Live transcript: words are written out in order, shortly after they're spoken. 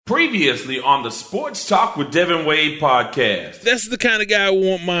Previously on the Sports Talk with Devin Wade podcast. That's the kind of guy I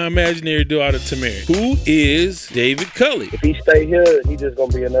want my imaginary daughter to marry. Who is David Culley? If he stay here, he's just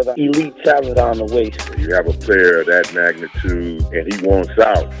going to be another elite talent on the waist. You have a player of that magnitude and he wants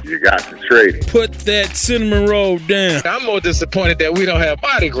out, you got to trade him. Put that cinnamon roll down. I'm more disappointed that we don't have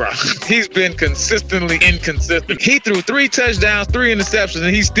Mardi Gras. He's been consistently inconsistent. He threw 3 touchdowns, 3 interceptions,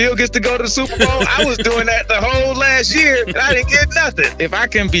 and he still gets to go to the Super Bowl. I was doing that the whole last year, and I didn't get nothing. If I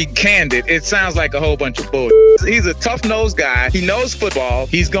can be candid, it sounds like a whole bunch of bull. He's a tough-nosed guy. He knows football.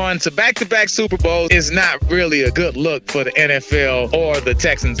 He's gone to back-to-back Super Bowls. It's not really a good look for the NFL or the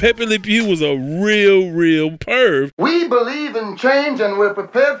Texans. Pepe Le Pew was a real perv. We believe in change and we're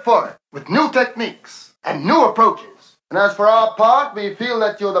prepared for it with new techniques and new approaches. And as for our part, we feel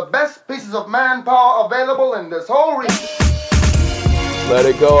that you're the best pieces of manpower available in this whole region. Let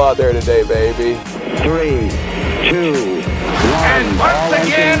it go out there today, baby. 3, 2, 1. And once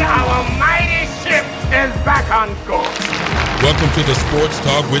again, our mighty ship is back on course. Welcome to the Sports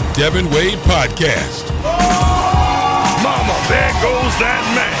Talk with Devin Wade podcast. Oh, mama, there goes that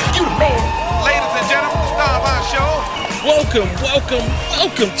man. You the man. Ladies and gentlemen, the star of our show. Welcome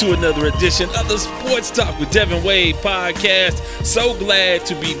to another edition of the Sports Talk with Devin Wade podcast. So glad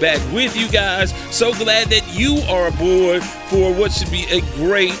to be back with you guys. So glad that you are aboard for what should be a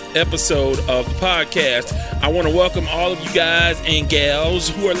great episode of the podcast. I want to welcome all of you guys and gals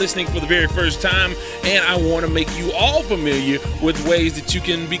who are listening for the very first time, and I want to make you all familiar with ways that you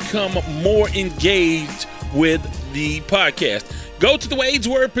can become more engaged with the podcast. Go to the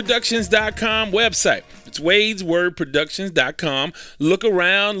WadesWordProductions.com website. It's WadesWordProductions.com. Look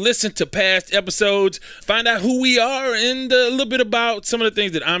around, listen to past episodes, find out who we are, and a little bit about some of the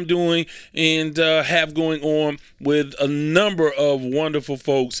things that I'm doing and have going on with a number of wonderful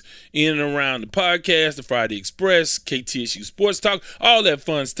folks in and around the podcast, the Friday Express, KTSU Sports Talk, all that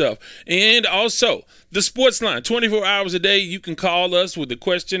fun stuff. And also, the Sports Line, 24 hours a day. You can call us with a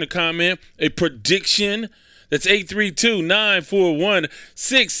question, a comment, a prediction. That's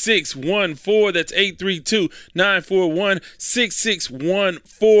 832-941-6614. That's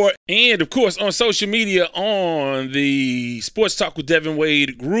 832-941-6614. And, of course, on social media, on the Sports Talk with Devin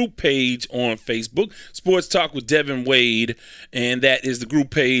Wade group page on Facebook, Sports Talk with Devin Wade, and that is the group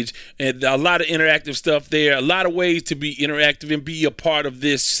page. And a lot of interactive stuff there, a lot of ways to be interactive and be a part of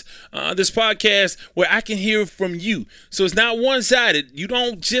this podcast where I can hear from you. So it's not one-sided. You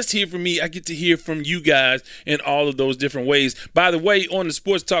don't just hear from me. I get to hear from you guys in all of those different ways. By the way, on the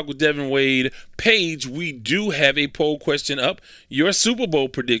Sports Talk with Devin Wade page, we do have a poll question up, your Super Bowl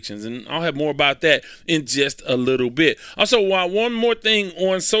predictions, and I'll have more about that in just a little bit. Also, one more thing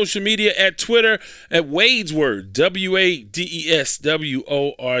on social media at Twitter at Wade's Word,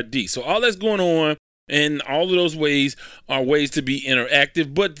 WADESWORD. So all that's going on, and all of those ways are ways to be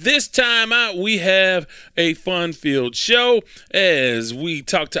interactive. But this time out, we have a fun-filled show as we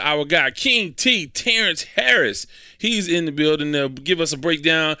talk to our guy, King T, Terrence Harris. He's in the building to give us a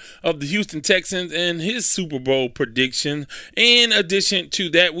breakdown of the Houston Texans and his Super Bowl prediction. In addition to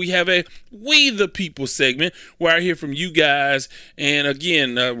that, we have a We the People segment where I hear from you guys. And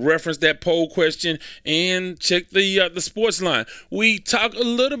again, reference that poll question and check the sports line. We talk a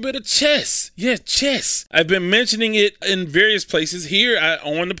little bit of chess. Yeah, chess. I've been mentioning it in various places here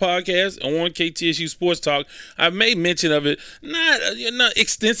on the podcast, on KTSU Sports Talk. I've made mention of it, not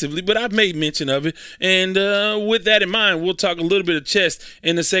extensively, but I've made mention of it. And with that in mind, we'll talk a little bit of chess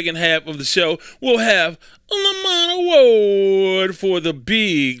in the second half of the show. We'll have a Lamont Award for the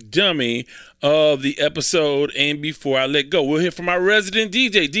big dummy of the episode. And before I let go, we'll hear from our resident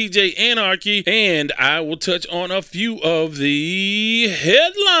DJ Anarchy, and I will touch on a few of the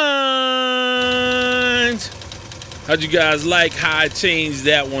headlines. How'd you guys like how I changed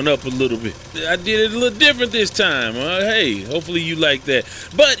that one up a little bit? I did it a little different this time. Hey, hopefully you like that.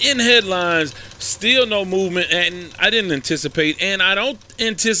 But in headlines, still no movement, and I didn't anticipate, and I don't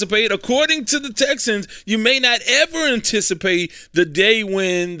anticipate, according to the Texans, you may not ever anticipate the day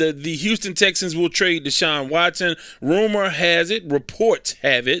when the Houston Texans will trade Deshaun Watson. Rumor has it, reports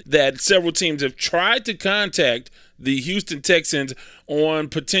have it, that several teams have tried to contact the Houston Texans on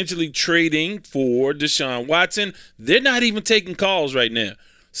potentially trading for Deshaun Watson. They're not even taking calls right now.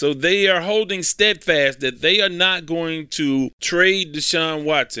 So they are holding steadfast that they are not going to trade Deshaun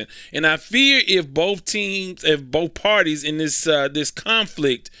Watson. And I fear if both parties in this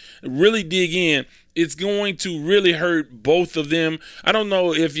conflict really dig in, it's going to really hurt both of them. I don't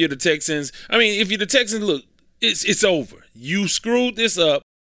know if you're the Texans. I mean, if you're the Texans, look, it's over. You screwed this up.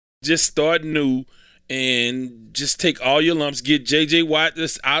 Just start new and just take all your lumps, get J.J. Watt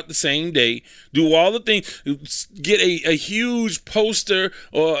out the same day, do all the things, get a huge poster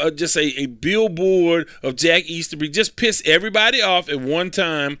or just a billboard of Jack Easterby, just piss everybody off at one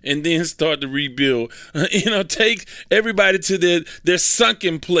time and then start to rebuild. Take everybody to their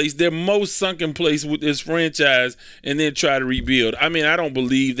sunken place, their most sunken place with this franchise, and then try to rebuild. I mean, I don't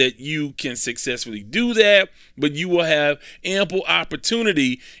believe that you can successfully do that, but you will have ample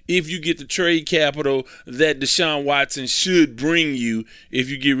opportunity if you get the trade capital that Deshaun Watson should bring you if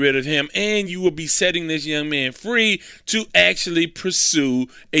you get rid of him, and you will be setting this young man free to actually pursue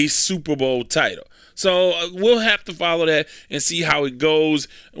a Super Bowl title. So we'll have to follow that and see how it goes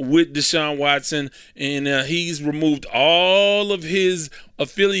with Deshaun Watson. And he's removed all of his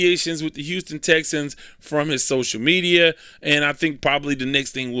affiliations with the Houston Texans from his social media. And I think probably the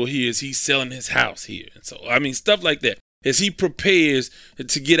next thing we'll hear is he's selling his house here. So, I mean, stuff like that, as he prepares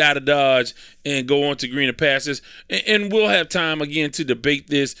to get out of Dodge and go on to greener pastures. And we'll have time, again, to debate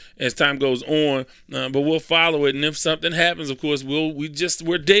this as time goes on, but we'll follow it. And if something happens, of course, we're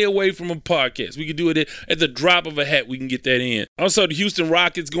a day away from a podcast. We can do it at the drop of a hat. We can get that in. Also, the Houston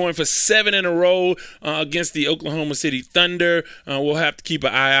Rockets going for 7 in a row against the Oklahoma City Thunder. We'll have to keep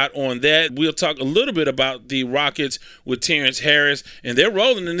an eye out on that. We'll talk a little bit about the Rockets with Terrence Harris, and they're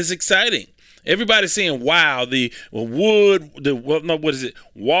rolling, and it's exciting. Everybody's saying, wow, Wall,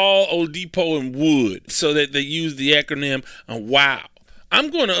 Oladipo, and Wood, so that they use the acronym WOW.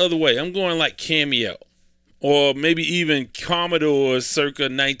 I'm going the other way. I'm going like Cameo, or maybe even Commodore circa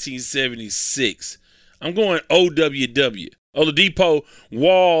 1976. I'm going OWW. Oladipo,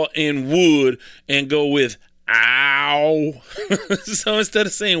 Wall, and Wood, and go with ow. So instead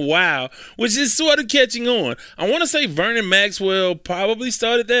of saying wow, which is sort of catching on, I want to say Vernon Maxwell probably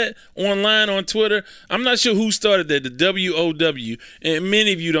started that online on Twitter. I'm not sure who started that, the WOW, and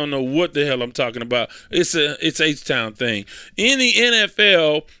many of you don't know what the hell I'm talking about. It's H-Town thing. In the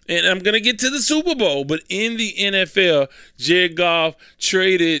NFL, and I'm going to get to the Super Bowl, but in the NFL, Jared Goff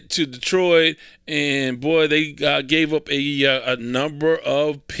traded to Detroit, and boy, they gave up a number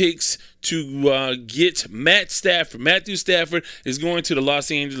of picks to get Matthew Stafford is going to the Los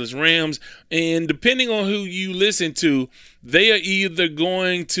Angeles Rams, and depending on who you listen to, they are either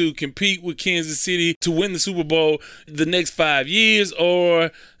going to compete with Kansas City to win the Super Bowl the next 5 years, or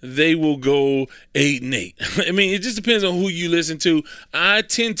they will go 8-8. I mean, it just depends on who you listen to. I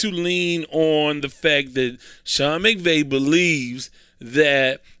tend to lean on the fact that Sean McVay believes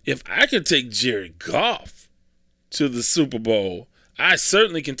that if I can take Jared Goff to the Super Bowl, I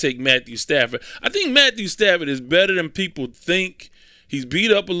certainly can take Matthew Stafford. I think Matthew Stafford is better than people think. He's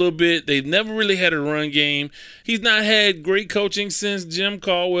beat up a little bit. They've never really had a run game. He's not had great coaching since Jim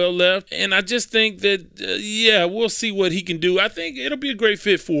Caldwell left. And I just think that, we'll see what he can do. I think it'll be a great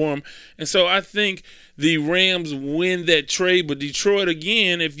fit for him. And so I think the Rams win that trade. But Detroit,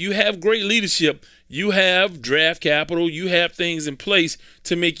 again, if you have great leadership, you have draft capital, you have things in place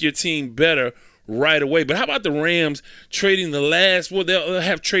to make your team better right away. But how about the Rams trading they'll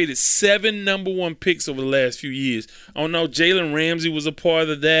have traded 7 number 1 picks over the last few years. I don't know, Jalen Ramsey was a part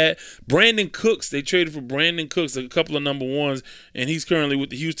of that. Brandon Cooks, they traded for Brandon Cooks, a couple of number 1s, and he's currently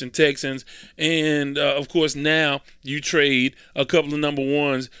with the Houston Texans. And, of course, now you trade a couple of number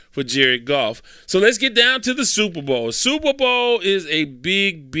 1s for Jared Goff. So let's get down to the Super Bowl. Super Bowl is a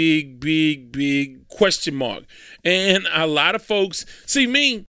big, big, big, big question mark. And a lot of folks, see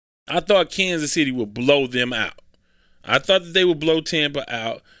me, I thought Kansas City would blow them out. I thought that they would blow Tampa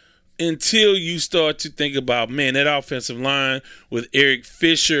out until you start to think about, man, that offensive line with Eric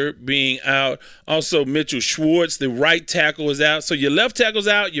Fisher being out. Also, Mitchell Schwartz, the right tackle, is out. So your left tackle's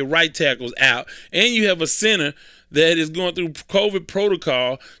out, your right tackle's out. And you have a center that is going through COVID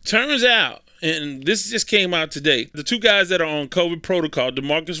protocol. Turns out, and this just came out today, the 2 guys that are on COVID protocol,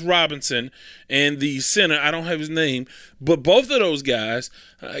 Demarcus Robinson and the center, I don't have his name, but both of those guys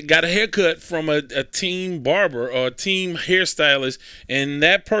got a haircut from a team barber or a team hairstylist, and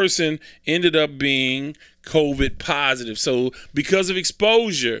that person ended up being COVID positive. So because of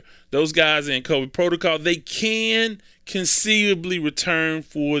exposure, those guys are in COVID protocol. They can conceivably return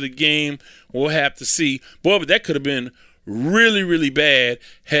for the game. We'll have to see. Boy, but that could have been really, really bad.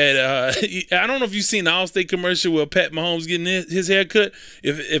 I don't know if you've seen the Allstate commercial where Pat Mahomes getting his haircut.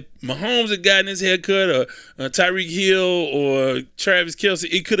 If Mahomes had gotten his haircut, or Tyreek Hill or Travis Kelce,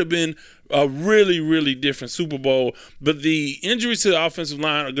 it could have been a really, really different Super Bowl. But the injuries to the offensive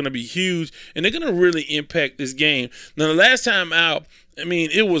line are going to be huge, and they're going to really impact this game. Now, the last time out, I mean,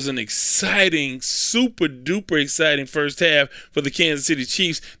 it was an exciting, super-duper exciting first half for the Kansas City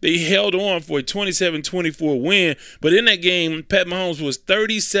Chiefs. They held on for a 27-24 win, but in that game, Pat Mahomes was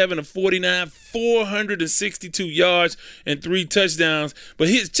 37 of 49, 462 yards and 3 touchdowns. But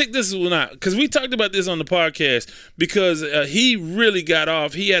check this one out, because we talked about this on the podcast, because he really got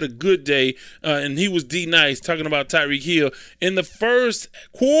off. He had a good day, and he was D-nice, talking about Tyreek Hill. In the first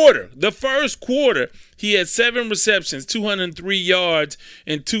quarter, he had 7 receptions, 203 yards,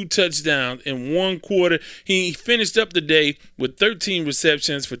 and 2 touchdowns in one quarter. He finished up the day with 13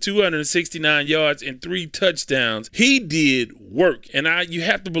 receptions for 269 yards and 3 touchdowns. He did work, and you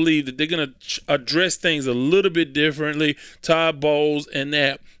have to believe that they're going to address things a little bit differently. Todd Bowles and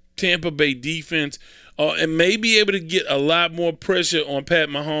that Tampa Bay defense, and may be able to get a lot more pressure on Pat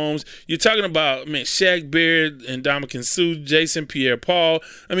Mahomes. You're talking about, Shaq Barrett and Ndamukong Suh, Jason Pierre-Paul.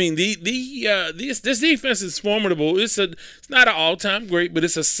 This defense is formidable. It's not an all-time great, but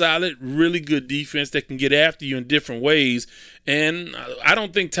it's a solid, really good defense that can get after you in different ways. And I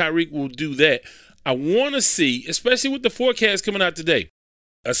don't think Tyreek will do that. I want to see, especially with the forecast coming out today,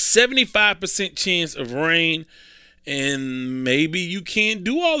 a 75% chance of rain, and maybe you can't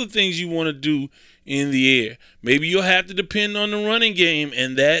do all the things you want to do in the air. Maybe you'll have to depend on the running game,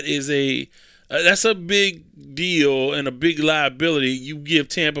 and that's a big deal and a big liability. You give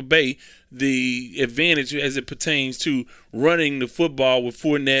Tampa Bay the advantage as it pertains to running the football with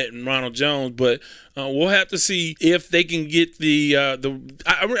Fournette and Ronald Jones, but we'll have to see if they can get I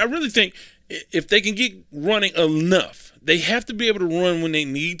really think if they can get running enough. They have to be able to run when they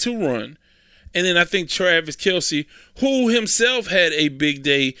need to run. And then I think Travis Kelce, who himself had a big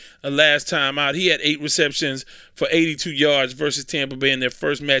day last time out, he had 8 receptions for 82 yards versus Tampa Bay in their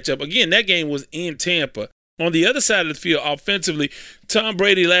first matchup. Again, that game was in Tampa. On the other side of the field, offensively, Tom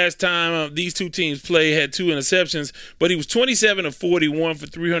Brady last time these two teams played had 2 interceptions, but he was 27 of 41 for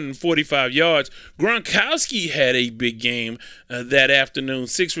 345 yards. Gronkowski had a big game that afternoon,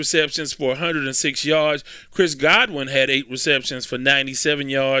 6 receptions for 106 yards. Chris Godwin had 8 receptions for 97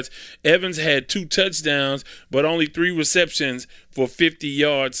 yards. Evans had 2 touchdowns, but only 3 receptions for 50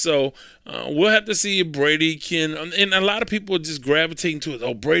 yards. So we'll have to see if Brady can, and a lot of people are just gravitating to it.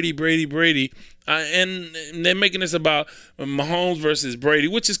 Oh, Brady. And they're making this about Mahomes versus Brady,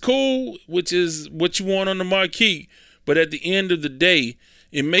 which is cool, which is what you want on the marquee. But at the end of the day,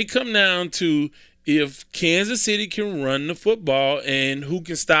 it may come down to if Kansas City can run the football and who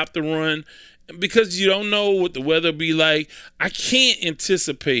can stop the run, because you don't know what the weather will be like. I can't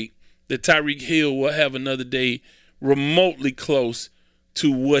anticipate that Tyreek Hill will have another day remotely close to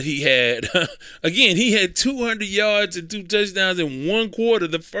what he had. Again, he had 200 yards and 2 touchdowns in one quarter,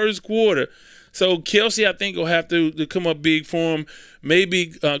 the first quarter. So Kelce, I think, will have to come up big for him. Maybe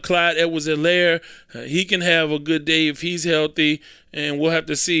Clyde Edwards-Helaire, he can have a good day if he's healthy. And we'll have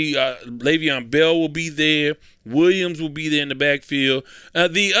to see. Le'Veon Bell will be there. Williams will be there in the backfield.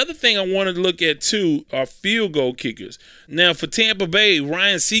 The other thing I wanted to look at, too, are field goal kickers. Now, for Tampa Bay,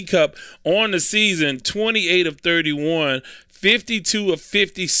 Ryan Seacup on the season, 28 of 31, 52 of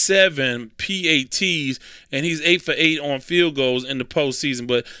 57 PATs, and he's 8 for 8 on field goals in the postseason.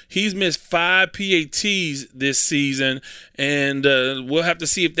 But he's missed 5 PATs this season, and we'll have to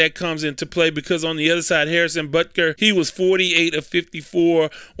see if that comes into play, because on the other side, Harrison Butker, he was 48 of 54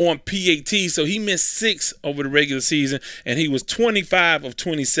 on PATs, so he missed 6 over the regular season, and he was 25 of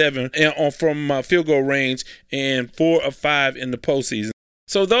 27 from field goal range and 4 of 5 in the postseason.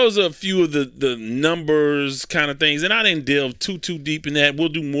 So those are a few of the numbers kind of things, and I didn't delve too deep in that. We'll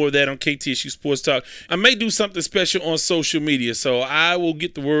do more of that on KTSU Sports Talk. I may do something special on social media, so I will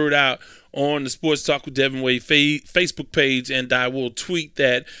get the word out on the Sports Talk with Devin Wade Facebook page, and I will tweet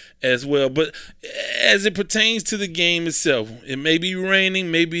that as well. But as it pertains to the game itself, it may be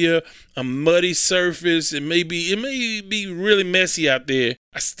raining, maybe a muddy surface, it may be really messy out there.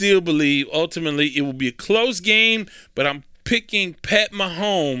 I still believe ultimately it will be a close game, but I'm picking Pat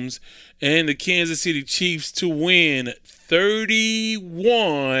Mahomes and the Kansas City Chiefs to win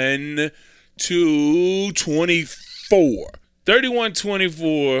 31-24.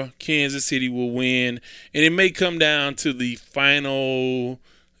 31-24, Kansas City will win, and it may come down to the final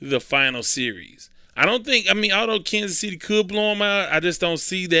series. Although Kansas City could blow them out, I just don't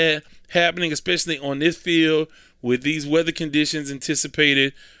see that happening, especially on this field with these weather conditions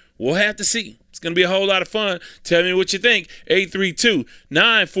anticipated. We'll have to see. It's going to be a whole lot of fun. Tell me what you think.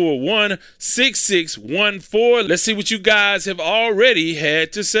 832-941-6614. Let's see what you guys have already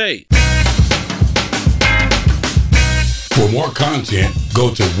had to say. For more content,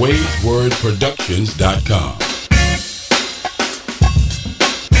 go to wadeswordproductions.com.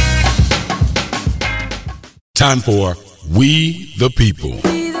 Time for We the People.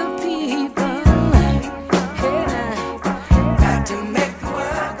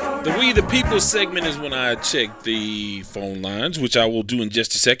 The We The people segment is when I check the phone lines, which I will do in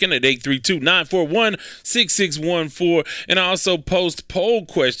just a second at 832-941-6614. And I also post poll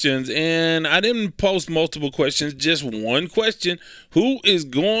questions, and I didn't post multiple questions, just one question. Who is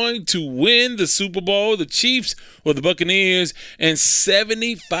going to win the Super Bowl, the Chiefs or the Buccaneers? And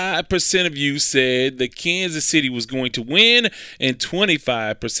 75% of you said that Kansas City was going to win, and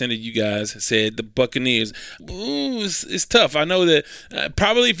 25% of you guys said the Buccaneers. Ooh, it's tough. I know that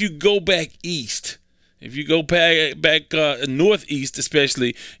probably if you go back east, if you go back northeast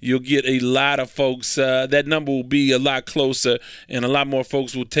especially, you'll get a lot of folks. That number will be a lot closer, and a lot more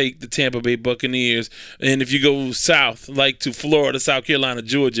folks will take the Tampa Bay Buccaneers. And if you go south, like to Florida, South Carolina,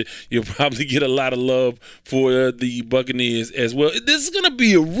 Georgia, you'll probably get a lot of love for the Buccaneers as well. This is going to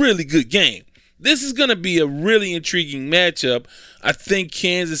be a really good game. This is going to be a really intriguing matchup. I think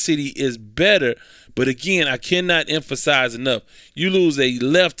Kansas City is better. But again, I cannot emphasize enough. You lose a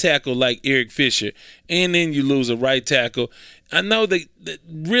left tackle like Eric Fisher, and then you lose a right tackle. I know that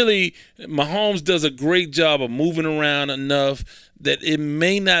really Mahomes does a great job of moving around enough that it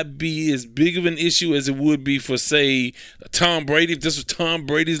may not be as big of an issue as it would be for, say, Tom Brady. If this was Tom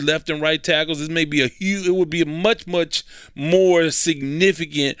Brady's left and right tackles, this may be it would be a much, much more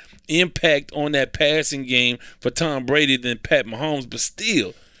significant impact on that passing game for Tom Brady than Pat Mahomes. But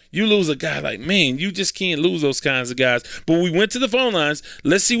still, you lose a guy like, man, you just can't lose those kinds of guys. But we went to the phone lines.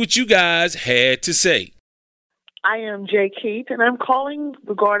 Let's see what you guys had to say. I am Jay Keith, and I'm calling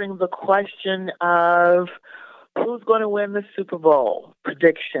regarding the question of who's going to win the Super Bowl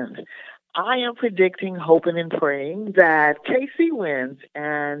prediction. I am predicting, hoping and praying that KC wins.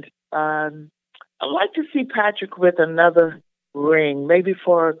 And I'd like to see Patrick with another ring, maybe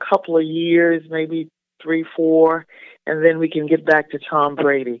for a couple of years, maybe 3, 4, and then we can get back to Tom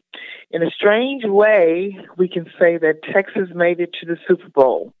Brady. In a strange way, we can say that Texas made it to the Super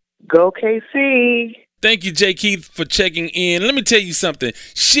Bowl. Go KC! Thank you, Jay Keith, for checking in. Let me tell you something.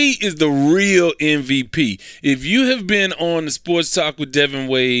 She is the real MVP. If you have been on the Sports Talk with Devin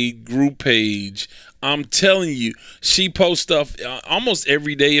Wade group page, I'm telling you, she posts stuff almost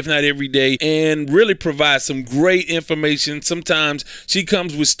every day, if not every day, and really provides some great information. Sometimes she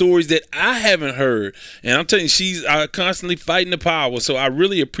comes with stories that I haven't heard. And I'm telling you, she's constantly fighting the power. So I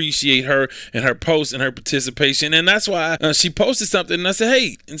really appreciate her and her posts and her participation. And that's why she posted something. And I said,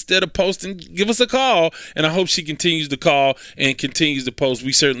 hey, instead of posting, give us a call. And I hope she continues to call and continues to post.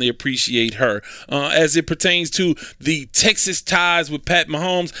 We certainly appreciate her. As it pertains to the Texas ties with Pat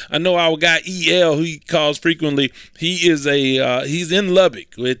Mahomes, I know our guy EL, who he calls frequently, he's in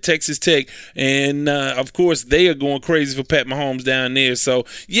Lubbock with Texas Tech, and of course they are going crazy for Pat Mahomes down there. So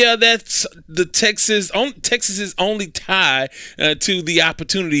yeah, that's the Texas's only tie to the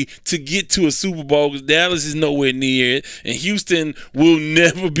opportunity to get to a Super Bowl, because Dallas is nowhere near it, and Houston will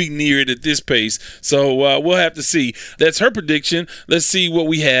never be near it at this pace. So we'll have to see. That's her prediction. Let's see what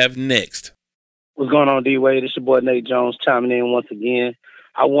we have next. What's going on, D-Wade? It's your boy Nate Jones chiming in once again.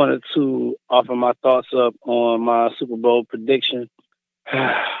 I wanted to offer my thoughts up on my Super Bowl prediction.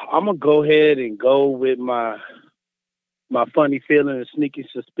 I'm going to go ahead and go with my funny feeling and sneaky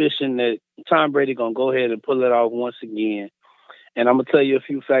suspicion that Tom Brady going to go ahead and pull it off once again. And I'm going to tell you a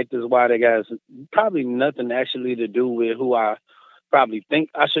few factors why that guy's probably nothing actually to do with who I probably think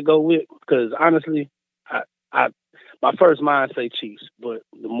I should go with. Because honestly, I my first mind say Chiefs. But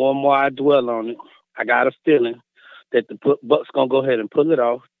the more and more I dwell on it, I got a feeling that the Bucs going to go ahead and pull it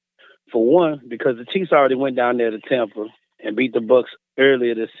off. For one, because the Chiefs already went down there to Tampa and beat the Bucs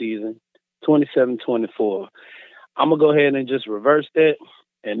earlier this season, 27-24. I'm going to go ahead and just reverse that.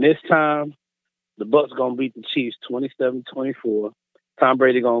 And this time, the Bucs going to beat the Chiefs 27-24. Tom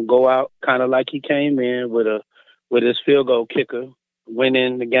Brady going to go out kind of like he came in with his field goal kicker,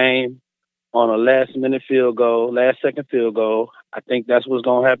 winning the game on a last-second field goal. I think that's what's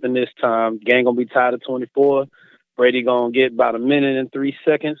going to happen this time. Game going to be tied at 24. Brady going to get about 1 minute and 3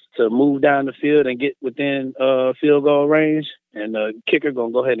 seconds to move down the field and get within field goal range. And the kicker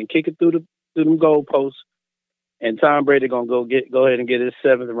going to go ahead and kick it through them goalposts. And Tom Brady going to go ahead and get his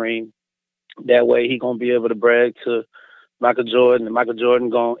 7th ring. That way he going to be able to brag to Michael Jordan. And Michael Jordan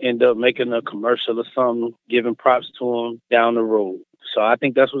going to end up making a commercial or something, giving props to him down the road. So I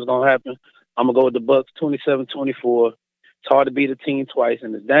think that's what's going to happen. I'm going to go with the Bucs 27-24. It's hard to beat a team twice,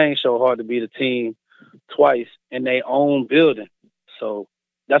 and it's dang sure hard to beat a team twice in their own building. So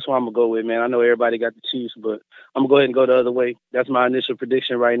that's what I'm going to go with, man. I know everybody got the Chiefs, but I'm going to go ahead and go the other way. That's my initial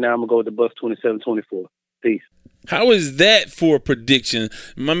prediction right now. I'm going to go with the Bucs 27-24. Peace. How is that for a prediction?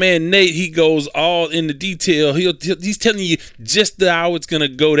 My man Nate, he goes all into detail. He's telling you just how it's going to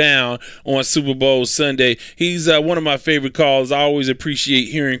go down on Super Bowl Sunday. He's one of my favorite calls. I always appreciate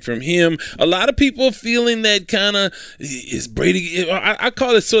hearing from him. A lot of people are feeling that kind of is Brady. I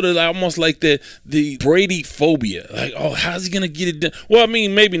call it sort of almost like the Brady phobia. Like, oh, how's he going to get it done? Well, I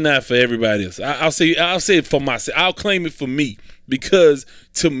mean, maybe not for everybody else. I'll say it for myself. I'll claim it for me because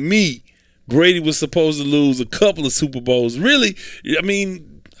to me, Brady was supposed to lose a couple of Super Bowls. Really, I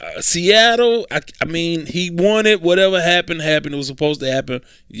mean, Seattle, I mean, he won it. Whatever happened. It was supposed to happen,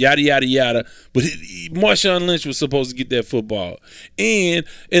 yada, yada, yada. But Marshawn Lynch was supposed to get that football. And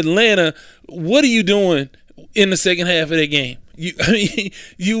Atlanta, what are you doing in the second half of that game?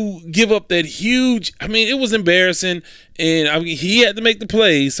 You give up that huge. I mean, it was embarrassing, and I mean he had to make the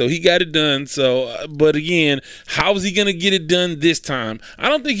plays, so he got it done. So, but again, how is he going to get it done this time? I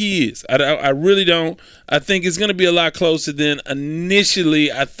don't think he is. I really don't. I think it's going to be a lot closer than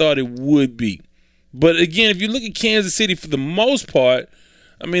initially I thought it would be. But again, if you look at Kansas City, for the most part,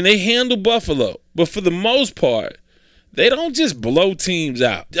 I mean they handle Buffalo, but for the most part, they don't just blow teams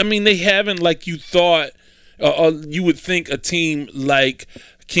out. I mean they haven't like you thought. You would think a team like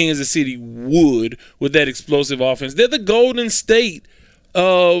Kansas City would with that explosive offense. They're the Golden State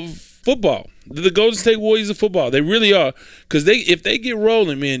of football. They're the Golden State Warriors of football. They really are. Because if they get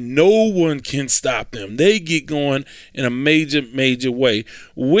rolling, man, no one can stop them. They get going in a major, major way.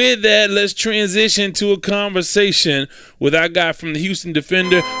 With that, let's transition to a conversation with our guy from the Houston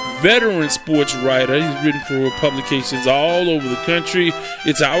Defender, veteran sports writer. He's written for publications all over the country.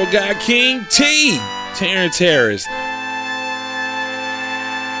 It's our guy, King T. Terrence Harris.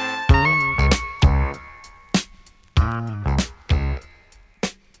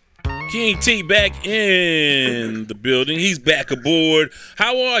 King T back in the building. He's back aboard.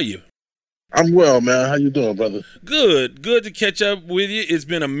 How are you? I'm well, man. How you doing, brother? Good. Good to catch up with you. It's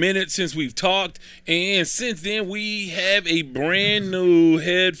been a minute since we've talked, and since then we have a brand new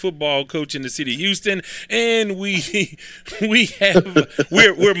head football coach in the city of Houston, and we're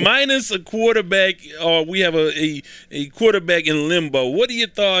minus a quarterback, or we have a quarterback in limbo. What are your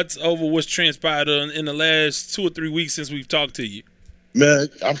thoughts over what's transpired in the last 2 or 3 weeks since we've talked to you? Man,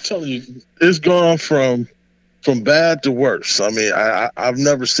 I'm telling you, it's gone from bad to worse. I mean, I've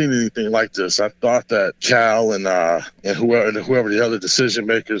never seen anything like this. I thought that Cal and whoever the other decision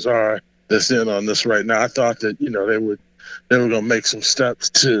makers are that's in on this right now, I thought that they were going to make some steps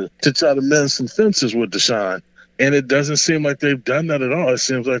to try to mend some fences with Deshaun, and it doesn't seem like they've done that at all. It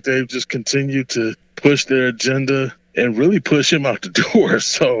seems like they've just continued to push their agenda and really push him out the door.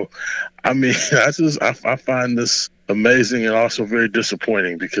 So, I mean, I find this amazing and also very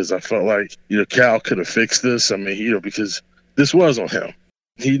disappointing because I felt like, Cal could have fixed this. I mean, because this was on him.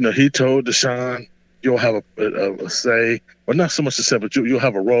 He told Deshaun, you'll have a say, or not so much a say, but you'll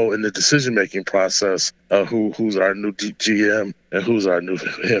have a role in the decision-making process of who's our new GM and who's our new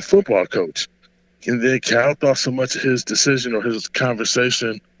head football coach. And then Cal thought so much of his decision or his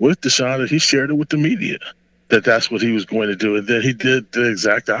conversation with Deshaun that he shared it with the media, that's what he was going to do. And then he did the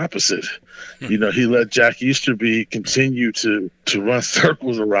exact opposite. He let Jack Easterby continue to run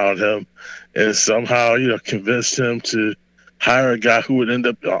circles around him and somehow, convinced him to hire a guy who would end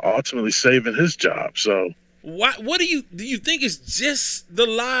up ultimately saving his job. So what do you think is just the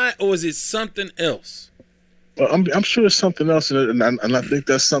lie, or is it something else? Well, I'm sure it's something else, and I think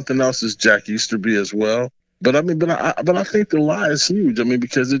that something else is Jack Easterby as well. But I mean, I think the lie is huge. I mean,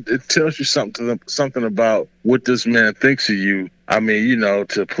 because it tells you something about what this man thinks of you. I mean,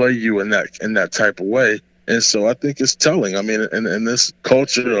 to play you in that type of way. And so I think it's telling. I mean, in this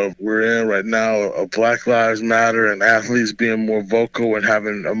culture we're in right now of Black Lives Matter and athletes being more vocal and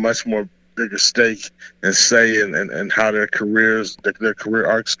having a much more bigger stake and say in how their career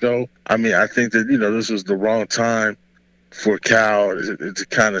arcs go. I mean, I think that this was the wrong time for Cal to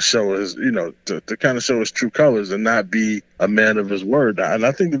kind of show his, to kind of show his true colors and not be a man of his word. And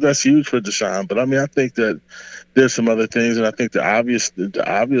I think that that's huge for Deshaun. But I mean, I think that there's some other things, and I think the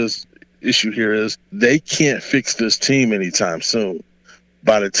obvious issue here is they can't fix this team anytime soon.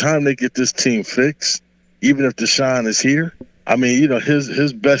 By the time they get this team fixed, even if Deshaun is here, I mean,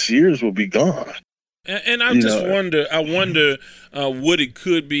 his best years will be gone. And I just wonder what it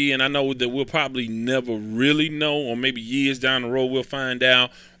could be, and I know that we'll probably never really know, or maybe years down the road we'll find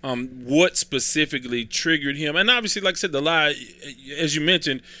out what specifically triggered him. And obviously, like I said, the lie, as you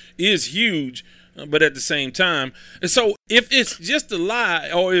mentioned, is huge, but at the same time. And so if it's just the lie,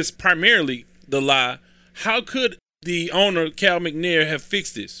 or it's primarily the lie, how could the owner, Cal McNair, have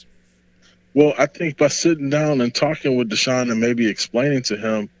fixed this? Well, I think by sitting down and talking with Deshaun and maybe explaining to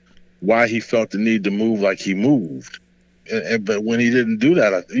him why he felt the need to move like he moved. But when he didn't do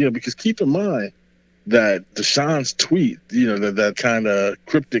that, because keep in mind that Deshaun's tweet, that kind of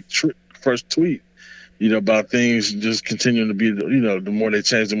cryptic first tweet, about things just continuing to be, the more they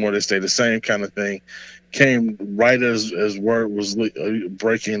change, the more they stay the same kind of thing, came right as word was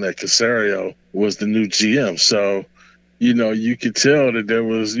breaking that Caserio was the new GM. So, you could tell that there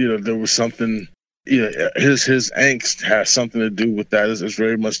was something, his angst has something to do with that. It's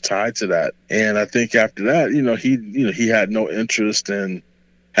very much tied to that. And I think after that, he had no interest in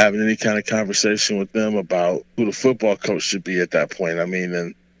having any kind of conversation with them about who the football coach should be at that point.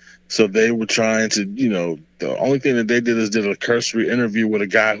 And so they were trying to, the only thing that they did is did a cursory interview with a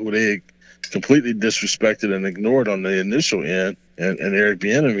guy who they completely disrespected and ignored on the initial end, and Eric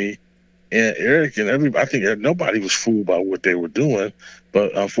Bieniemy. And Eric and everybody, I think nobody was fooled by what they were doing,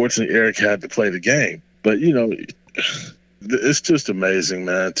 but unfortunately Eric had to play the game. But, it's just amazing,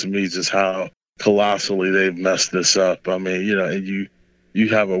 man, to me, just how colossally they've messed this up. And you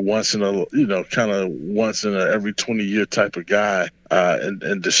have a once in a every 20-year type of guy, and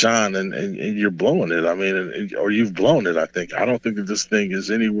Deshaun, and you're blowing it. Or you've blown it, I think. I don't think that this thing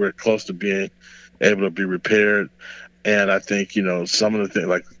is anywhere close to being able to be repaired. And I think, some of the things,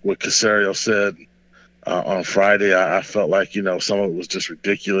 like what Caserio said on Friday, I felt like, some of it was just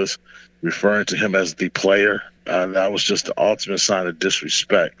ridiculous, referring to him as the player. That was just the ultimate sign of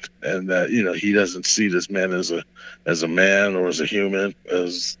disrespect. And that, he doesn't see this man as a man or as a human,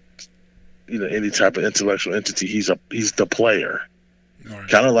 as, any type of intellectual entity. He's the player. Right.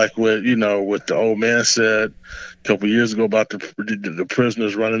 Kind of like what the old man said a couple of years ago about the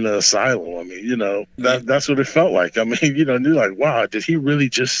prisoners running the asylum. That's what it felt like. you're like, wow, did he really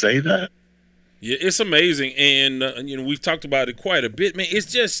just say that? Yeah, it's amazing. And, we've talked about it quite a bit, man.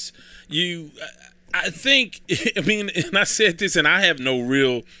 It's just I think, and I said this, and I have no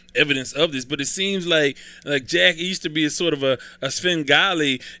real evidence of this, but it seems like Jack used to be a sort of a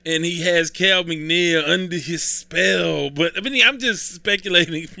Svengali, and he has Cal McNeil under his spell. But I'm just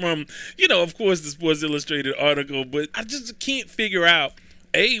speculating from, of course, the Sports Illustrated article, but I just can't figure out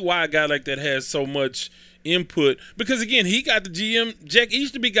why a guy like that has so much input, because again, he got the GM. Jack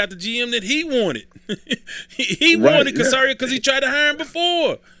Easterby got the GM that he wanted. he wanted Caserio because he tried to hire him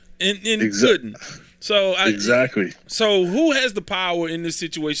before. And couldn't. So exactly. So who has the power in this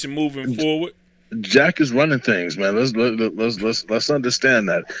situation moving forward? Jack is running things, man. Let's understand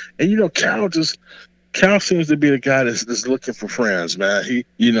that. And Cal seems to be the guy that's looking for friends, man. He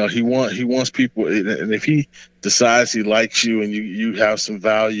wants people, and if he decides he likes you and you have some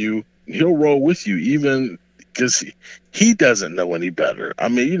value, he'll roll with you, even because he doesn't know any better.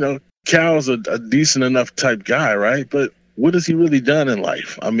 Cal's a decent enough type guy, right? But what has he really done in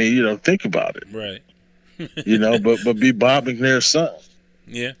life? Think about it. Right. but be Bob McNair's son.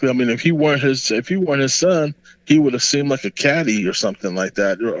 Yeah. If he weren't his son, he would have seemed like a caddy or something like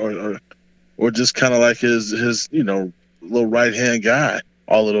that, or just kind of like his little right hand guy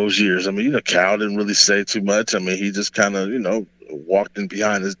all of those years. Cal didn't really say too much. He just kind of walked in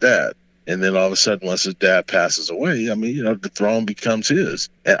behind his dad. And then all of a sudden, once his dad passes away, the throne becomes his.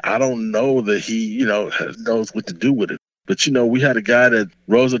 And I don't know that he, knows what to do with it. But, we had a guy that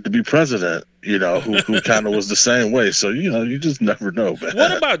rose up to be president, who kind of was the same way. So, you just never know, man.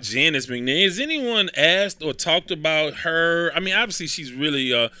 What about Janice McNair? Has anyone asked or talked about her? Obviously, she's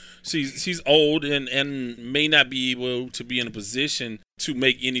really she's old and may not be able to be in a position to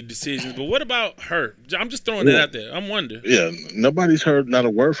make any decisions. But what about her? I'm just throwing it out there. I'm wondering. Yeah, nobody's heard not a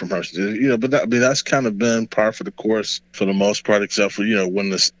word from her. But that's kind of been par for the course for the most part, except for when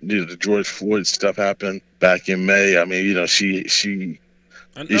the George Floyd stuff happened back in May. She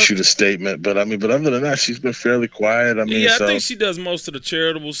issued a statement, but other than that, she's been fairly quiet. I think she does most of the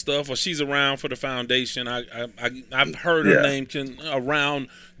charitable stuff, or she's around for the foundation. I've heard her name around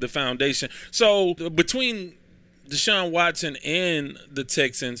the foundation. So between Deshaun Watson and the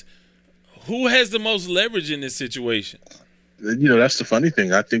Texans, who has the most leverage in this situation? That's the funny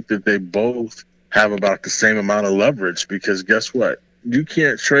thing. I think that they both have about the same amount of leverage, because guess what? You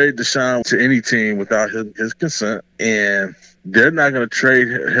can't trade Deshaun to any team without his consent, and they're not going to trade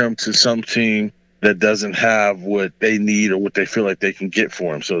him to some team that doesn't have what they need or what they feel like they can get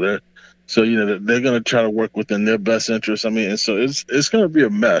for him. So they're going to try to work within their best interest. And so it's going to be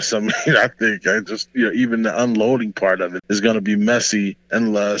a mess. I think even the unloading part of it is going to be messy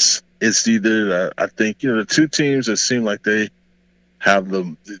unless it's either I think the two teams that seem like they have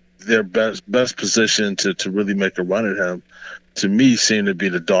their best position to really make a run at him, to me, seem to be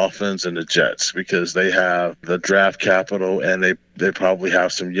the Dolphins and the Jets, because they have the draft capital and they probably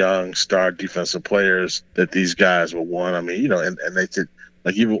have some young star defensive players that these guys will want. And they could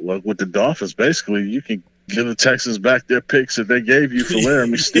like even with the Dolphins, basically you can give the Texans back their picks that they gave you for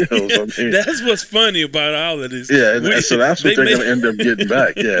Laramie Stills. I mean, that's what's funny about all of this. Yeah, so that's what they're going to end up getting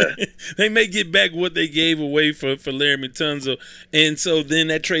back. Yeah, they may get back what they gave away for Laramie Tunsil, and so then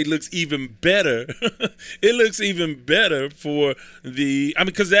that trade looks even better. It looks even better for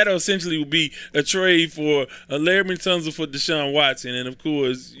because that'll essentially will be a trade for Laramie Tunsil for Deshaun Watson, and of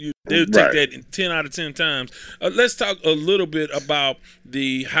course they'll take that 10 out of 10 times. Let's talk a little bit about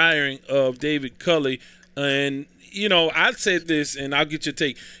the hiring of David Culley. And, I said this, and I'll get your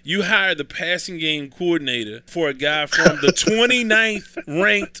take. You hired the passing game coordinator for a guy from the 29th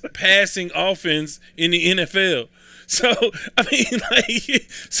ranked passing offense in the NFL. So,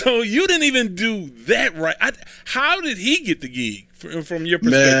 so you didn't even do that right. How did he get the gig from your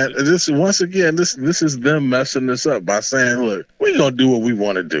perspective? Man, this is them messing this up by saying, look, we're going to do what we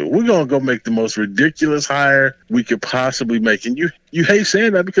want to do. We're going to go make the most ridiculous hire we could possibly make. And you hate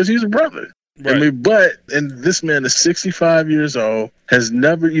saying that because he's a brother. Right. I mean, and this man is 65 years old, has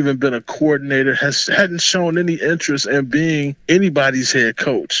never even been a coordinator, hadn't shown any interest in being anybody's head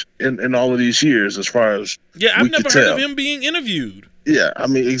coach in all of these years, as far as I've never heard of him being interviewed. Yeah, I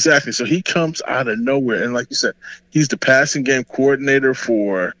mean, exactly. So he comes out of nowhere, and like you said, he's the passing game coordinator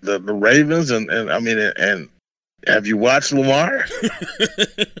for the Ravens, and have you watched Lamar?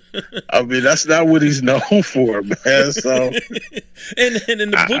 I mean, that's not what he's known for, man. So, and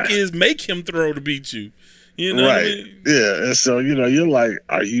the book is make him throw to beat you. You know right. what I mean? Yeah. And so, you're like,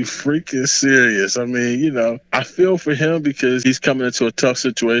 are you freaking serious? I mean, I feel for him because he's coming into a tough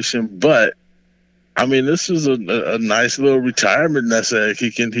situation, but I mean, this is a nice little retirement nest egg he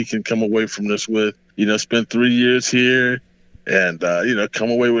can come away from this with, spend 3 years here. And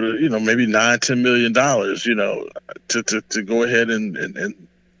come away with maybe $9-10 million, to go ahead and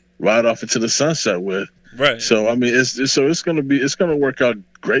ride off into the sunset with. Right. So I mean, it's going to work out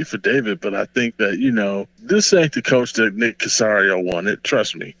great for David. But I think that this ain't the coach that Nick Caserio wanted.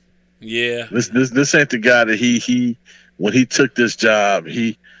 Trust me. Yeah. This ain't the guy that he when he took this job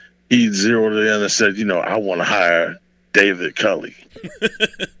he zeroed it in and said I want to hire David Culley.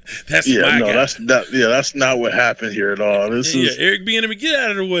 That's my guy. That's not what happened here at all. This is Eric Bieniemy, get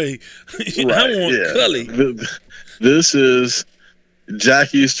out of the way. I want Culley. This is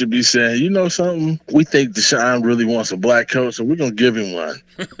Jack used to be saying, something? We think Deshaun really wants a black coach, so we're gonna give him one.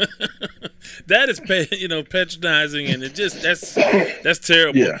 That is, patronizing, and that's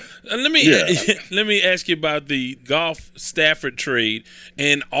terrible. Yeah. Let me ask you about the Goff Stafford trade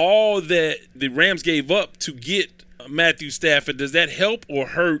and all that the Rams gave up to get Matthew Stafford. Does that help or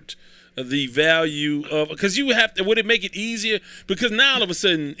hurt the value of? Because would it make it easier? Because now all of a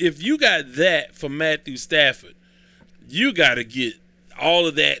sudden, if you got that for Matthew Stafford, you got to get all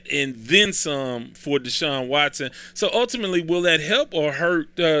of that and then some for Deshaun Watson. So ultimately, will that help or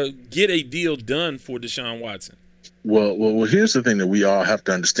hurt get a deal done for Deshaun Watson? Well, here's the thing that we all have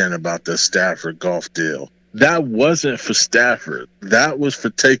to understand about the Stafford Goff deal. That wasn't for Stafford. That was for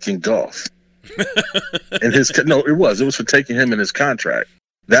taking Goff. And it was for taking him in his contract.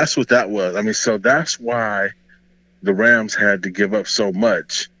 That's what that was. I mean, so that's why the Rams had to give up so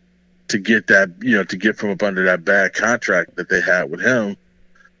much to get that, to get from up under that bad contract that they had with him,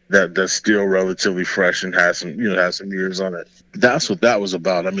 that's still relatively fresh and has some years on it. That's what that was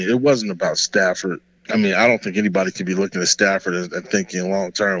about. I mean, it wasn't about Stafford. I mean, I don't think anybody could be looking at Stafford and thinking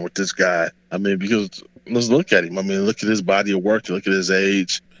long term with this guy. I mean, because let's look at him. I mean, look at his body of work. Look at his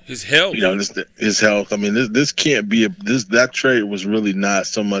age. His health. His health. I mean, this can't be that trade was really not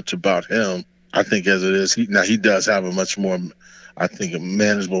so much about him, I think, as it is. He does have a much more, I think, a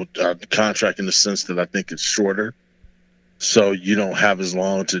manageable contract in the sense that I think it's shorter. So you don't have as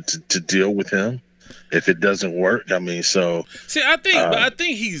long to deal with him if it doesn't work. I mean, so see, I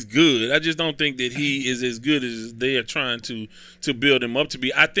think he's good. I just don't think that he is as good as they are trying to build him up to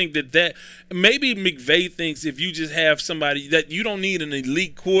be. I think that maybe McVay thinks if you just have somebody that you don't need an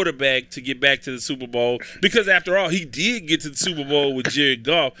elite quarterback to get back to the Super Bowl, because after all, he did get to the Super Bowl with Jared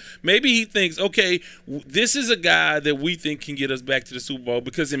Goff. Maybe he thinks, okay, this is a guy that we think can get us back to the Super Bowl,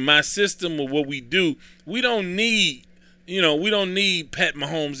 because in my system of what we do, we don't need Pat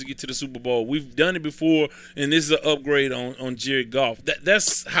Mahomes to get to the Super Bowl. We've done it before, and this is an upgrade on Jared Goff.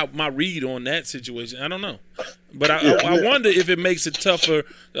 That's how my read on that situation. I don't know. But I wonder if it makes it tougher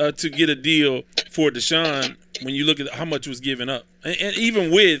to get a deal for Deshaun when you look at how much was given up. And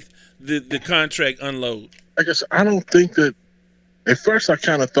even with the contract unload. I guess I don't think that – at first I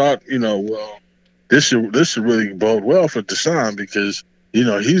kind of thought, this should really bode well for Deshaun because,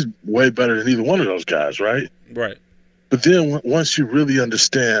 he's way better than either one of those guys, right? Right. But then once you really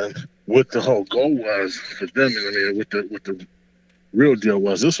understand what the whole goal was for them, I mean, with real deal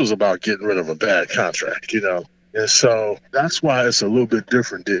was. This was about getting rid of a bad contract, And so that's why it's a little bit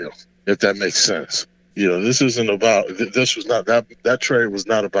different deal, if that makes sense. This isn't about, this was not, that trade was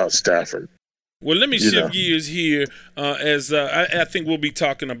not about Stafford. Well, let me shift gears here as I think we'll be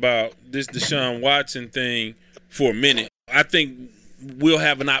talking about this Deshaun Watson thing for a minute. I think we'll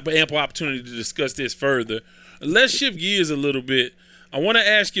have an ample opportunity to discuss this further. Let's shift gears a little bit. I want to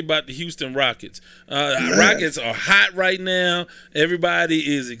ask you about the Houston Rockets. Rockets are hot right now.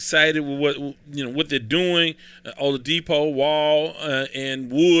 Everybody is excited with what they're doing. Oladipo, Wall,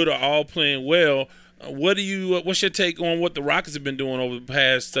 and Wood are all playing well. What's your take on what the Rockets have been doing over the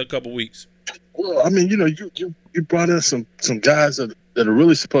past couple weeks? Well, I mean, you brought in some guys that are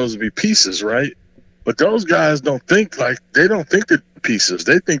really supposed to be pieces, right? But those guys don't think they're pieces.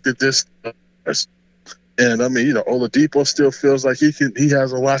 They think that this. And I mean, Oladipo still feels like he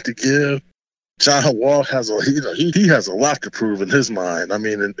has a lot to give. John Wall has he has a lot to prove in his mind. I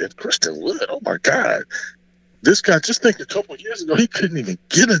mean, and Christian Wood, oh my God, this guy, just think a couple of years ago he couldn't even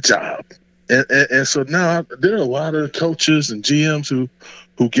get a job, and so now there are a lot of coaches and GMs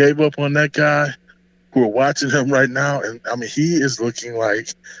who gave up on that guy, who are watching him right now, and I mean he is looking like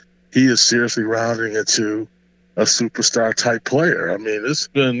he is seriously rounding into a superstar type player. I mean, it's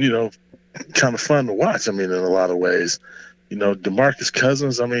been kind of fun to watch. I mean, in a lot of ways, DeMarcus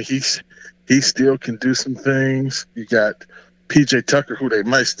Cousins. I mean, he still can do some things. You got PJ Tucker, who they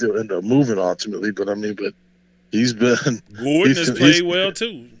might still end up moving ultimately, but he's been. Gordon has played well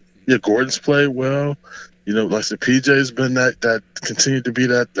too. Yeah, Gordon's played well. Like I said, PJ's been that continued to be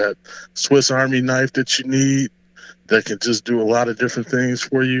that Swiss Army knife that you need, that can just do a lot of different things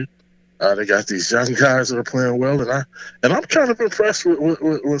for you. They got these young guys that are playing well, and I'm kind of impressed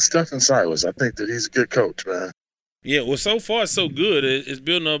with Stephen Silas. I think that he's a good coach, man. Yeah, well, so far so good. It's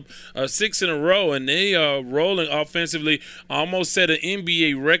building up 6 in a row, and they are rolling offensively. Almost set an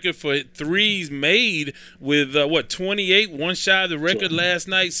NBA record for threes made with 28, one shy of the record last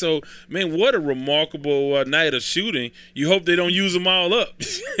night. So, man, what a remarkable night of shooting. You hope they don't use them all up.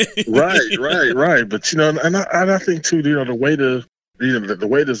 Right. But and I think too, the way to. The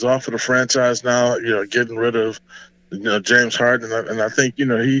weight is off of the franchise now, getting rid of, James Harden. And I think,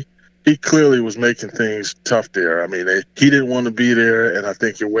 he clearly was making things tough there. I mean, he didn't want to be there, and I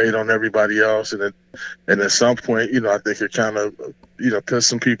think it weighed on everybody else. And at some point, I think it kind of, pissed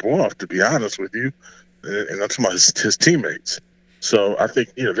some people off, to be honest with you. And I'm talking about his teammates. So I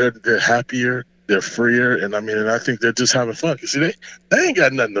think, they're happier, they're freer, and I think they're just having fun. Because, see, they ain't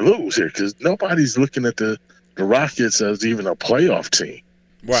got nothing to lose here, because nobody's looking at the Rockets as even a playoff team.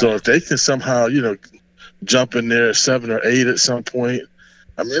 Right. So if they can somehow, jump in there 7 or 8 at some point,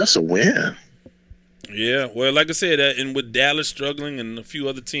 that's a win. Yeah, well, like I said, and with Dallas struggling and a few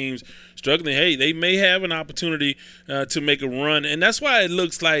other teams struggling, hey, they may have an opportunity to make a run. And that's why it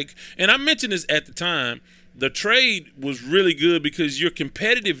looks like, and I mentioned this at the time, the trade was really good because you're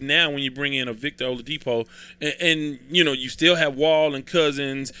competitive now when you bring in a Victor Oladipo, and you still have Wall and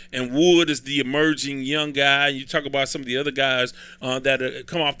Cousins, and Wood is the emerging young guy. You talk about some of the other guys that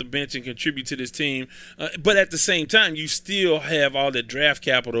come off the bench and contribute to this team, but at the same time, you still have all that draft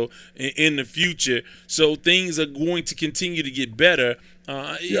capital in the future, so things are going to continue to get better.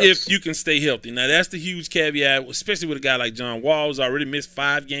 If you can stay healthy. Now, that's the huge caveat, especially with a guy like John Wall, who's already missed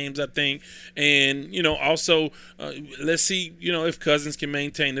 5 games, I think. And, also, let's see, if Cousins can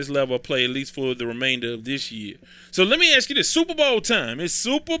maintain this level of play, at least for the remainder of this year. So let me ask you this. Super Bowl time. It's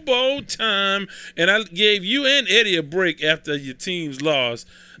Super Bowl time. And I gave you and Eddie a break after your teams lost.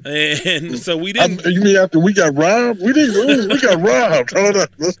 And so we didn't. You mean after we got robbed? We didn't lose. We got robbed. Hold on.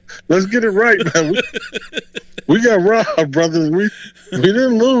 Let's get it right, man. We got robbed, brothers. We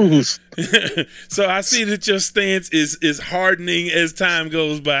didn't lose. So I see that your stance is hardening as time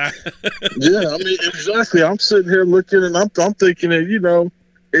goes by. Yeah, exactly. I'm sitting here looking, and I'm thinking that,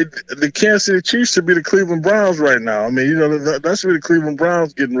 the Kansas City Chiefs should be the Cleveland Browns right now. That should be the Cleveland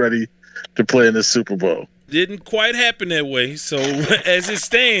Browns getting ready to play in this Super Bowl. Didn't quite happen that way. So as it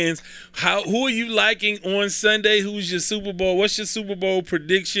stands, who are you liking on Sunday? Who's your Super Bowl? What's your Super Bowl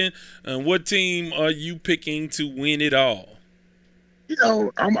prediction? And what team are you picking to win it all?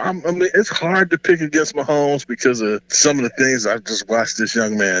 It's hard to pick against Mahomes because of some of the things I've just watched this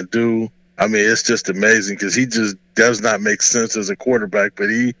young man do. It's just amazing because he just does not make sense as a quarterback, but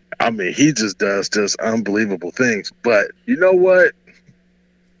he just does just unbelievable things. But you know what?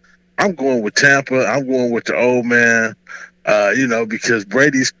 I'm going with Tampa. I'm going with the old man. Because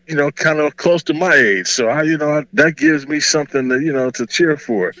Brady's, kind of close to my age. So that gives me something to, to cheer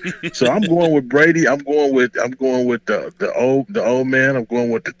for. So I'm going with Brady. I'm going with the old man. I'm going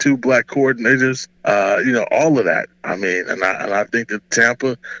with the two black coordinators. All of that. I mean, and I think that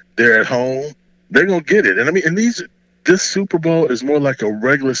Tampa, they're at home. They're going to get it. And I mean, this Super Bowl is more like a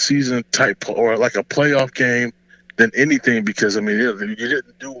regular season type or like a playoff game than anything, because I mean, you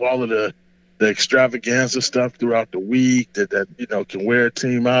didn't do all of the extravaganza stuff throughout the week that can wear a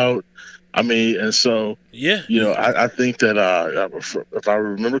team out. I mean, and so I think that if I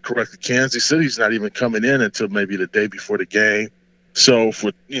remember correctly, Kansas City's not even coming in until maybe the day before the game. So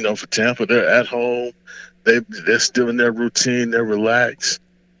for Tampa, they're at home. They're still in their routine. They're relaxed.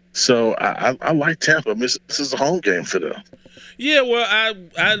 So I like Tampa. I mean, this is a home game for them. Yeah, well,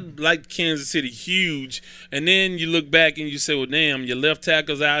 I like Kansas City huge, and then you look back and you say, well, damn, your left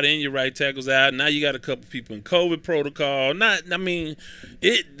tackle's out and your right tackle's out. Now you got a couple people in COVID protocol. The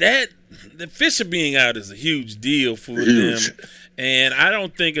Fisher being out is a huge deal for them, and I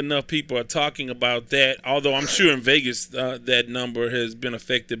don't think enough people are talking about that. Although I'm sure in Vegas that number has been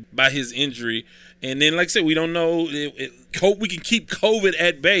affected by his injury. And then, like I said, we don't know. Hope we can keep COVID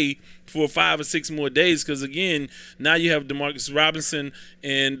at bay for 5 or 6 more days, because, again, now you have Demarcus Robinson,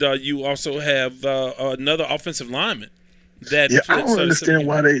 and you also have another offensive lineman. I don't understand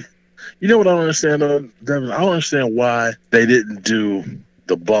why they – you know what I don't understand, Devin? I don't understand why they didn't do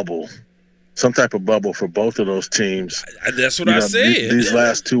the bubble, some type of bubble for both of those teams. That's what I said. These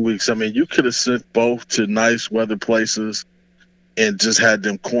last 2 weeks. I mean, you could have sent both to nice weather places and just had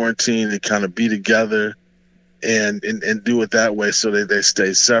them quarantine and kind of be together and do it that way, so they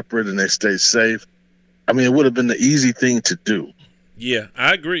stay separate and they stay safe. I mean, it would have been the easy thing to do. Yeah,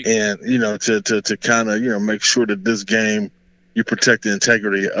 I agree. And, to kind of, make sure that this game, you protect the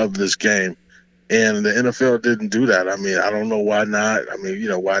integrity of this game. And the NFL didn't do that. I mean, I don't know why not. I mean,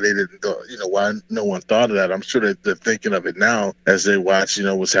 why they didn't go, why no one thought of that. I'm sure they're thinking of it now as they watch,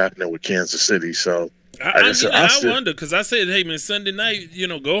 what's happening with Kansas City. So, I wonder, because I said, hey, man, Sunday night,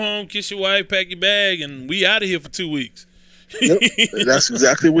 go home, kiss your wife, pack your bag, and we out of here for 2 weeks. Yep, that's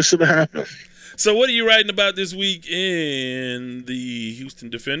exactly what should have happened. So what are you writing about this week in the Houston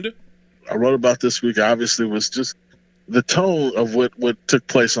Defender? I wrote about this week, obviously, was just the tone of what took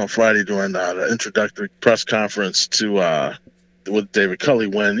place on Friday during the introductory press conference with David Culley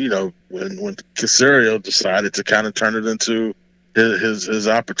when Caserio decided to kind of turn it into his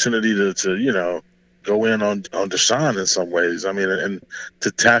opportunity to go in on Deshaun in some ways. I mean, and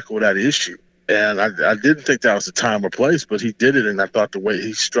to tackle that issue. And I didn't think that was the time or place, but he did it, and I thought the way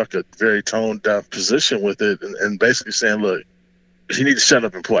he struck a very tone-deaf position with it and basically saying, look, he needs to shut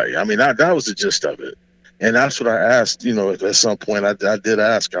up and play. I mean, that was the gist of it. And that's what I asked, at some point. I did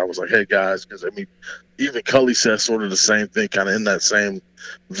ask. I was like, hey, guys, because, I mean, even Culley said sort of the same thing, kind of in that same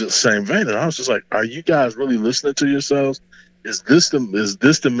vein. And I was just like, are you guys really listening to yourselves? Is this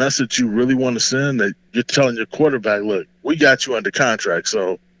the message you really want to send, that you're telling your quarterback, look, we got you under contract,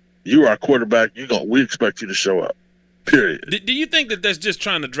 so you are our quarterback. We expect you to show up, period. Do you think that that's just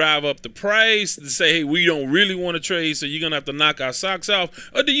trying to drive up the price to say, hey, we don't really want to trade, so you're going to have to knock our socks off?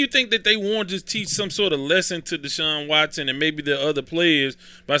 Or do you think that they want to teach some sort of lesson to Deshaun Watson and maybe the other players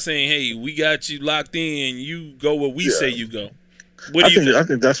by saying, hey, we got you locked in, you go where we say you go? I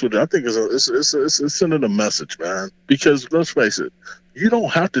think that's what I think it's sending a message, man. Because let's face it, you don't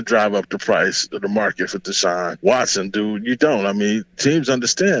have to drive up the price of the market for Deshaun Watson, dude. You don't. I mean, teams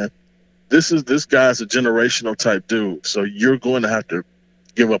understand this guy's a generational type dude, so you're going to have to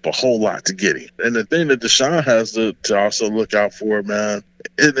give up a whole lot to get him. And the thing that Deshaun has to also look out for, man,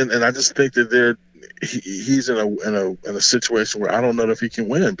 and I just think that he's in a situation where I don't know if he can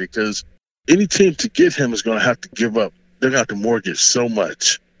win, because any team to get him is going to have to give up. They're going to have to mortgage so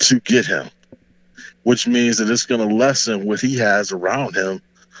much to get him, which means that it's going to lessen what he has around him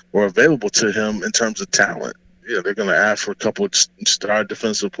or available to him in terms of talent. They're going to ask for a couple of star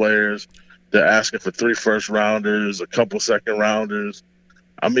defensive players. They're asking for 3 first-rounders, a couple second-rounders.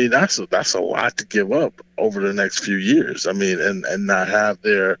 I mean, that's a lot to give up over the next few years. I mean, and not have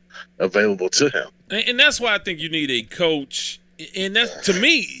there available to him. And that's why I think you need a coach. And that's, to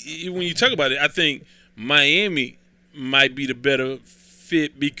me, when you talk about it, I think Miami might be the better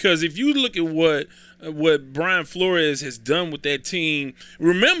fit, because if you look at what Brian Flores has done with that team,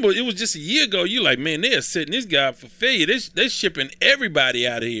 remember, it was just a year ago, you're like, man, they're setting this guy up for failure. They're shipping everybody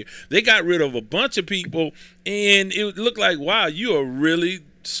out of here. They got rid of a bunch of people, and it looked like, wow, you are really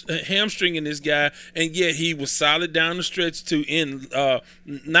hamstringing this guy, and yet he was solid down the stretch to end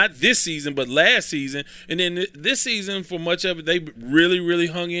not this season but last season, and then this season for much of it they really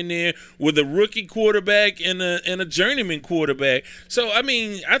hung in there with a rookie quarterback and a journeyman quarterback. So I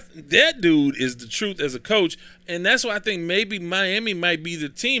mean, that dude is the truth as a coach, and that's why I think maybe Miami might be the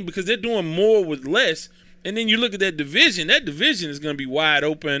team because they're doing more with less. And then you look at that division is going to be wide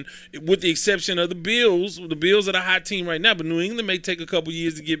open with the exception of the Bills. The Bills are the hot team right now, but New England may take a couple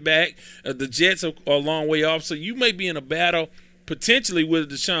years to get back. The Jets are a long way off. So you may be in a battle potentially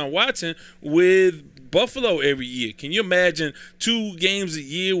with Deshaun Watson with Buffalo every year. Can you imagine 2 games a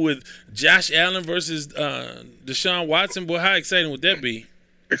year with Josh Allen versus Deshaun Watson? Boy, how exciting would that be?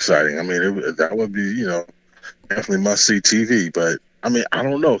 Exciting. I mean, that would be, definitely must-see TV. But, I mean, I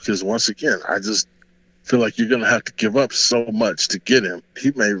don't know because, once again, I just feel like you're going to have to give up so much to get him.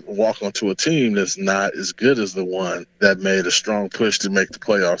 He may walk onto a team that's not as good as the one that made a strong push to make the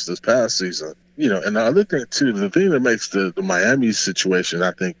playoffs this past season. And the other thing, too, the thing that makes the Miami situation, I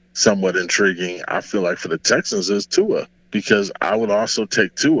think, somewhat intriguing, I feel like for the Texans is Tua, because I would also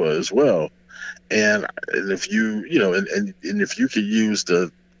take Tua as well. And if you, and if you could use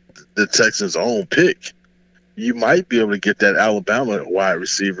the Texans' own pick, you might be able to get that Alabama wide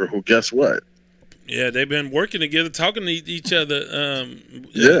receiver who, guess what? Yeah, they've been working together, talking to each other.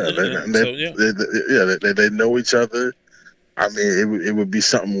 They know each other. I mean, it would be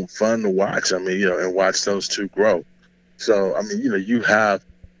something fun to watch. I mean, and watch those two grow. So, I mean, you have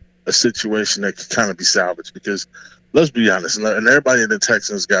a situation that could kind of be salvaged because, let's be honest, and everybody in the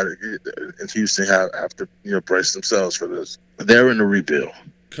Texans in Houston have to brace themselves for this. They're in a rebuild.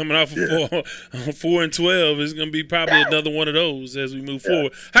 Coming off of 4-12 is going to be probably another one of those as we move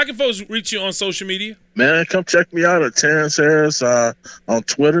forward. How can folks reach you on social media? Man, come check me out at Terrence Harris on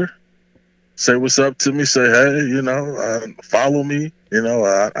Twitter. Say what's up to me. Say, hey, follow me.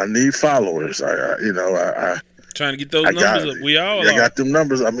 I need followers. I trying to get those numbers up. We all I got them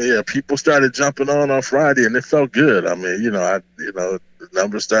numbers. I mean, people started jumping on Friday, and it felt good. I mean, the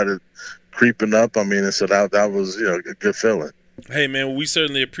numbers started creeping up. I mean, and so that was, a good feeling. Hey, man, we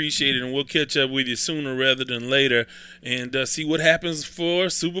certainly appreciate it, and we'll catch up with you sooner rather than later and see what happens for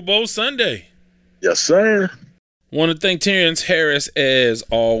Super Bowl Sunday. Yes, sir. Want to thank Terrence Harris as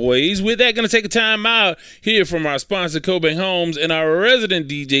always. With that, going to take a time out here from our sponsor, CoBank Homes, and our resident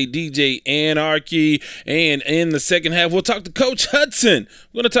DJ Anarchy. And in the second half, we'll talk to Coach Hudson.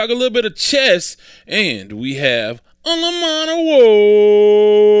 We're going to talk a little bit of chess, and we have a Lamont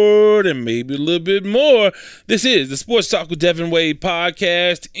Award and maybe a little bit more. This is the Sports Talk with Devin Wade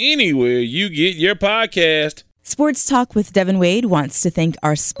podcast, anywhere you get your podcast. Sports Talk with Devin Wade wants to thank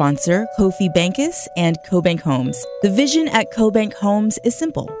our sponsor, Kofi Bankus and CoBank Homes. The vision at CoBank Homes is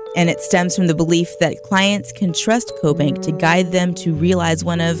simple, and it stems from the belief that clients can trust CoBank to guide them to realize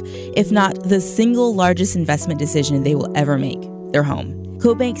one of, if not the single largest investment decision they will ever make, their home.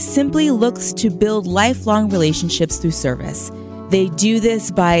 CoBank simply looks to build lifelong relationships through service. They do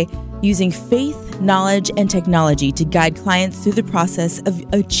this by using faith, knowledge, and technology to guide clients through the process of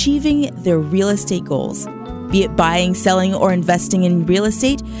achieving their real estate goals. Be it buying, selling, or investing in real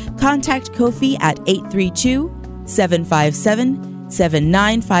estate, contact Kofi at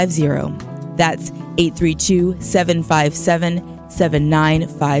 832-757-7950. That's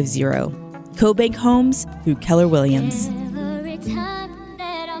 832-757-7950. CoBank Homes through Keller Williams.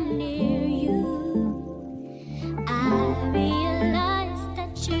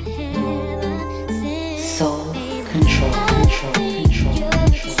 Soul control.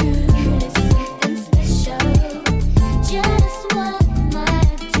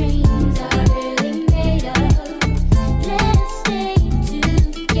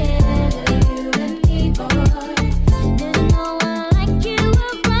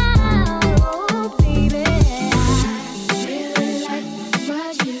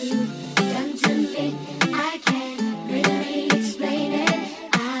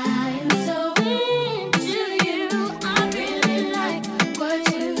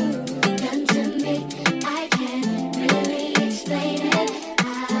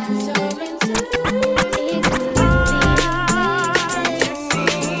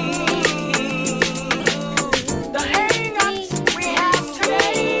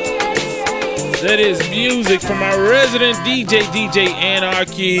 That is music from our resident DJ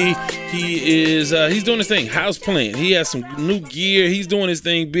Anarchy. He is he's doing his thing, house plant. He has some new gear. He's doing his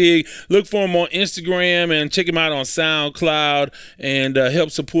thing big. Look for him on Instagram and check him out on SoundCloud and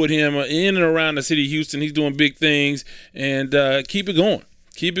help support him in and around the city of Houston. He's doing big things and keep it going.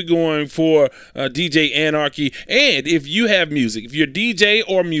 Keep it going for DJ Anarchy. And if you have music, if you're a DJ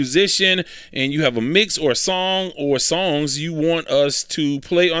or musician and you have a mix or a song or songs you want us to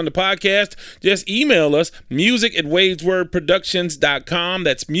play on the podcast, just email us, music@wadeswordproductions.com.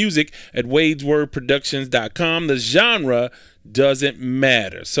 That's music@wadeswordproductions.com. The genre doesn't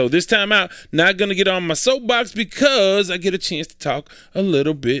matter. So this time out, not going to get on my soapbox because I get a chance to talk a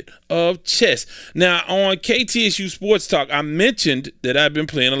little bit of chess. Now, on KTSU Sports Talk, I mentioned that I've been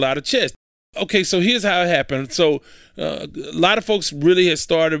playing a lot of chess. Okay, so here's how it happened. So a lot of folks really had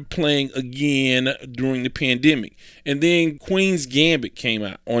started playing again during the pandemic. And then Queen's Gambit came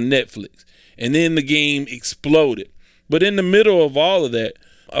out on Netflix. And then the game exploded. But in the middle of all of that,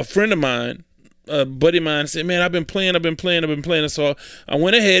 a friend of mine, a buddy of mine, said, man, I've been playing. So I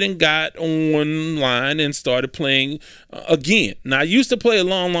went ahead and got online and started playing again. Now, I used to play a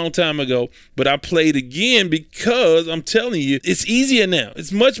long time ago, but I played again because I'm telling you, it's easier now.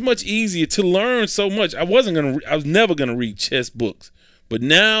 It's much easier to learn so much. I was never going to read chess books. But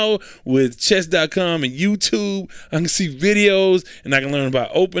now with chess.com and YouTube, I can see videos and I can learn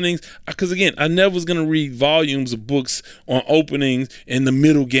about openings. Because again, I never was going to read volumes of books on openings in the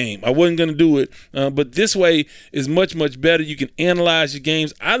middle game. I wasn't going to do it. But this way is much better. You can analyze your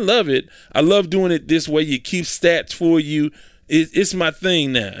games. I love it. I love doing it this way. You keep stats for you. It's my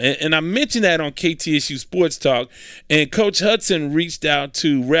thing now. And I mentioned that on KTSU Sports Talk. And Coach Hudson reached out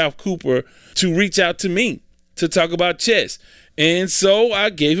to Ralph Cooper to reach out to me to talk about chess. And so I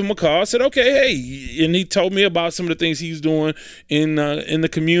gave him a call. I said, okay, hey. And he told me about some of the things he's doing in the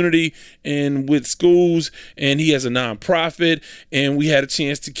community and with schools. And he has a nonprofit. And we had a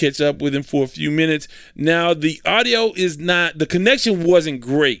chance to catch up with him for a few minutes. Now, the audio is not, the connection wasn't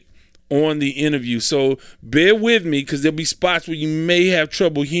great on the interview. So bear with me because there'll be spots where you may have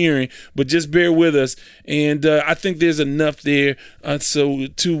trouble hearing, but just bear with us. And I think there's enough there so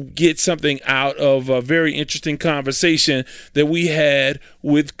to get something out of a very interesting conversation that we had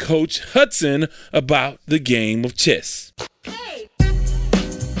with Coach Hudson about the game of chess.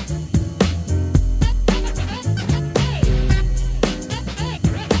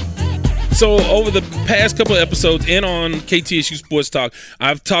 So over the past couple of episodes and on KTSU Sports Talk,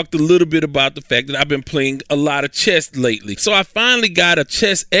 I've talked a little bit about the fact that I've been playing a lot of chess lately. So I finally got a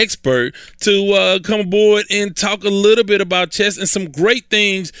chess expert to come aboard and talk a little bit about chess and some great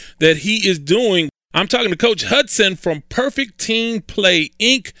things that he is doing. I'm talking to Coach Hudson from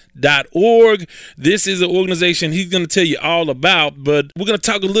PerfectTeamPlayInc.org. This is an organization he's going to tell you all about, but we're going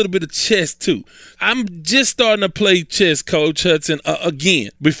to talk a little bit of chess too. I'm just starting to play chess, Coach Hudson, again.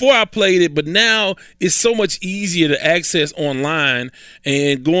 Before I played it, but now it's so much easier to access online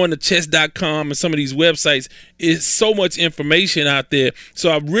and going to chess.com and some of these websites. It's so much information out there. So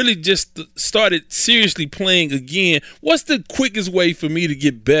I really just started seriously playing again. What's the quickest way for me to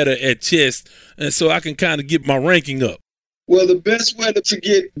get better at chess and so I can kind of get my ranking up? Well, the best way to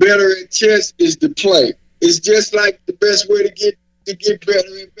get better at chess is to play. It's just like the best way to get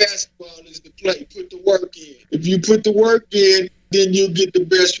better at basketball is to play. Put the work in. If you put the work in, then you'll get the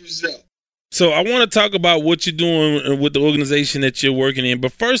best result. So I want to talk about what you're doing with the organization that you're working in.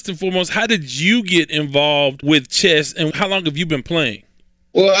 But first and foremost, how did you get involved with chess and how long have you been playing?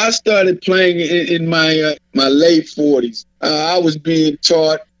 Well, I started playing in my late 40s. I was being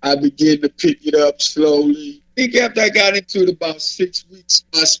taught. I began to pick it up slowly. I think after I got into it about 6 weeks,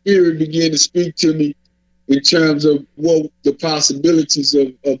 my spirit began to speak to me in terms of what the possibilities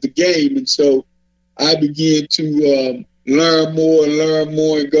of the game. And so I began to learn more,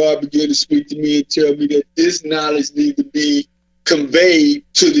 and God began to speak to me and tell me that this knowledge needs to be conveyed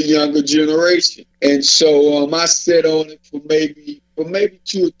to the younger generation. And so I sat on it for maybe 2 or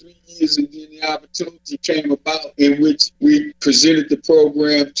 3 years, and then the opportunity came about in which we presented the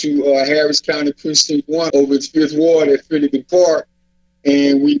program to Harris County Precinct 1 over its 5th Ward at Finnegan Park,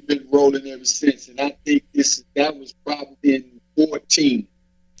 and we've been rolling ever since. And I think that was probably in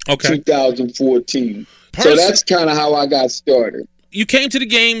 2014. So that's kind of how I got started. You came to the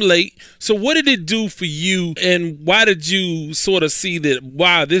game late. So what did it do for you, and why did you sort of see that,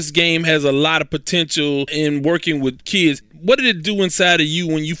 wow, this game has a lot of potential in working with kids? What did it do inside of you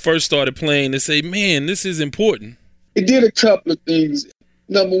when you first started playing to say, man, this is important? It did a couple of things.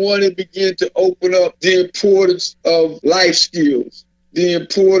 Number one, it began to open up the importance of life skills, the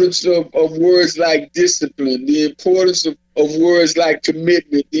importance of words like discipline, the importance of words like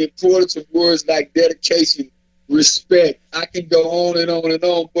commitment, the importance of words like dedication, respect. I can go on and on and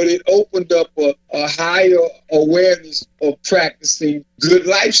on, but it opened up a higher awareness of practicing good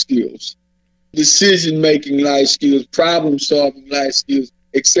life skills, decision-making life skills, problem-solving life skills,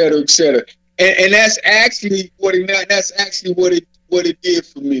 et cetera, et cetera. And that's actually what it what it did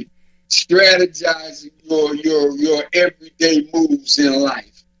for me. Strategizing your everyday moves in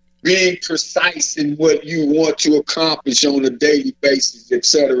life, being precise in what you want to accomplish on a daily basis, et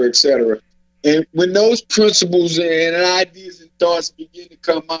cetera, et cetera. And when those principles and ideas and thoughts begin to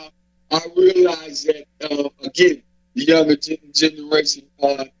come out, I realize that, again, the younger generation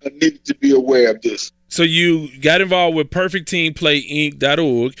needed to be aware of this. So you got involved with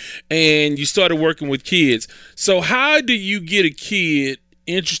PerfectTeamPlayInc.org, and you started working with kids. So how do you get a kid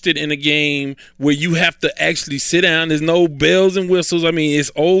interested in a game where you have to actually sit down? There's no bells and whistles. I mean,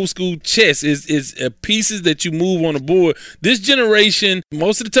 it's old school chess. It's pieces that you move on the board. This generation,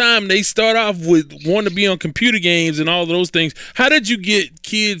 most of the time, they start off with wanting to be on computer games and all of those things. How did you get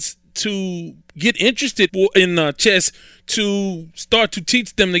kids to get interested in chess to start to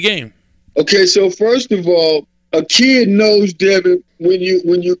teach them the game? Okay, so first of all, a kid knows, Devin, when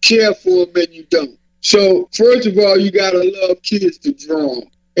you care for them and you don't. So first of all, you gotta love kids to draw them.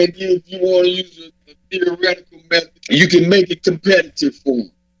 And if you want to use a theoretical method, you can make it competitive for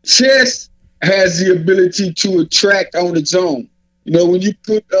them. Chess has the ability to attract on its own. You know, when you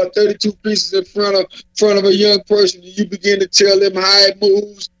put 32 pieces in front of a young person, and you begin to tell them how it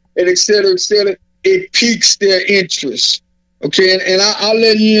moves, and et cetera, it piques their interest. Okay, and I'll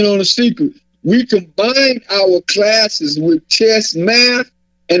let you in on a secret. We combined our classes with chess, math,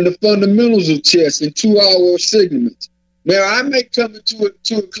 and the fundamentals of chess in 2-hour segments. Now, I may come into a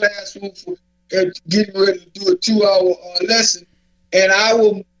classroom for getting ready to do a 2-hour lesson, and I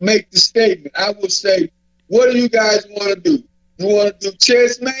will make the statement. I will say, what do you guys want to do? You want to do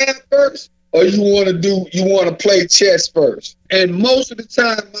chess, math first? Or you want to play chess first? And most of the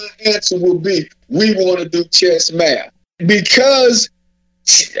time, my answer will be, we want to do chess math. Because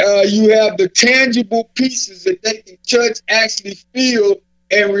you have the tangible pieces that they can touch, actually feel,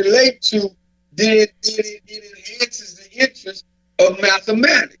 and relate to, then it enhances the interest of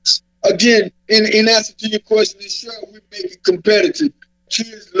mathematics. Again, in answer to your question, sure, we make it competitive.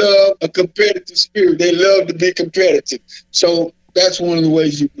 Kids love a competitive spirit. They love to be competitive. So that's one of the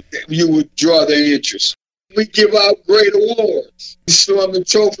ways you would draw their interest. We give out great awards. You show them the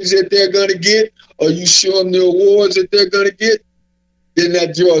trophies that they're going to get, or you show them the awards that they're going to get, then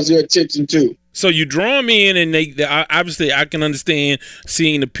that draws their attention too. So you draw them in, and they obviously I can understand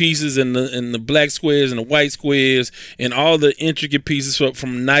seeing the pieces and the black squares and the white squares and all the intricate pieces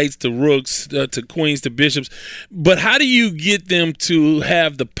from knights to rooks to queens to bishops. But how do you get them to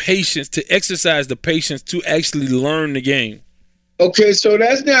have the patience, to exercise the patience to actually learn the game? Okay, so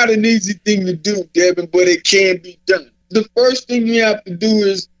that's not an easy thing to do, Devin, but it can be done. The first thing you have to do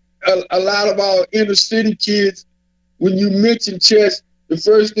is a lot of our inner city kids, when you mention chess, the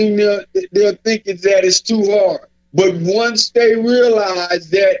first thing they'll think is that it's too hard. But once they realize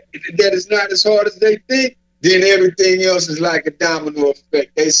that it's not as hard as they think, then everything else is like a domino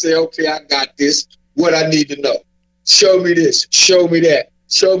effect. They say, okay, I got this. What I need to know. Show me this. Show me that.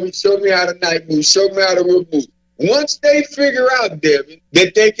 Show me how the knight moves. Show me how the rook moves. Once they figure out, Devin,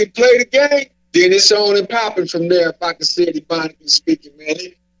 that they can play the game, then it's on and popping from there, if I can say it ironically speaking, man.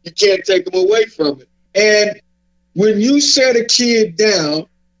 You can't take them away from it. And when you set a kid down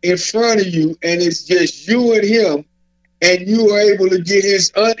in front of you and it's just you and him, and you are able to get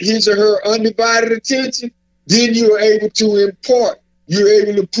his or her undivided attention, then you're able to impart. You're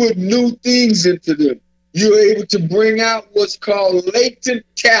able to put new things into them. You're able to bring out what's called latent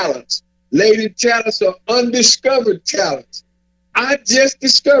talents. Latent talents are undiscovered talents. I just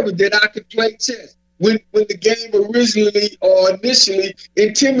discovered that I could play chess when the game originally or initially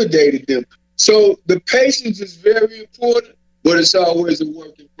intimidated them. So the patience is very important, but it's always a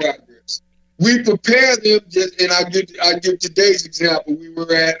work in progress. We prepare them, and I give today's example. We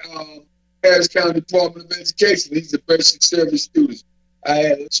were at Harris County Department of Education. These are basic service students. I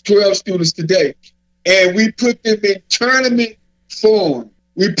had 12 students today, and we put them in tournament form.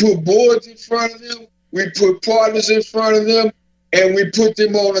 We put boards in front of them, we put partners in front of them, and we put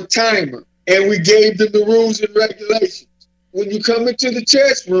them on a timer. And we gave them the rules and regulations. When you come into the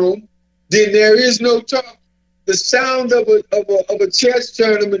chess room, then there is no talk. The sound of a chess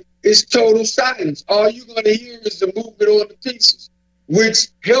tournament is total silence. All you're going to hear is the movement on the pieces, which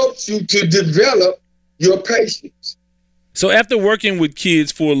helps you to develop your patience. So after working with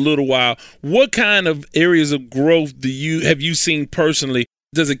kids for a little while, what kind of areas of growth have you seen personally?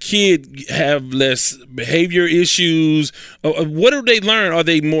 Does a kid have less behavior issues? What do they learn? Are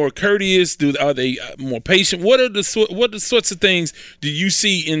they more courteous? Are they more patient? What are the sorts of things do you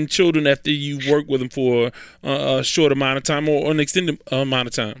see in children after you work with them for a short amount of time or an extended amount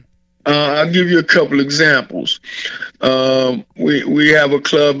of time? I'll give you a couple examples. We have a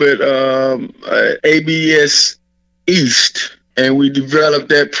club at ABS East, and we developed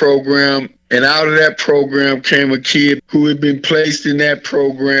that program. And out of that program came a kid who had been placed in that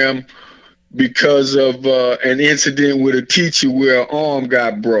program because of an incident with a teacher where an arm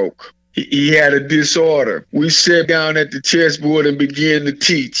got broke. He had a disorder. We sat down at the chessboard and began to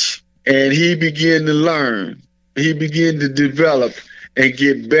teach, and he began to learn. He began to develop and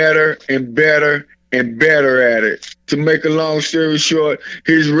get better and better and better at it. To make a long story short,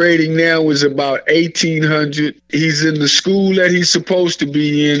 his rating now is about 1,800. He's in the school that he's supposed to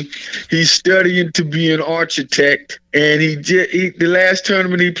be in. He's studying to be an architect. And the last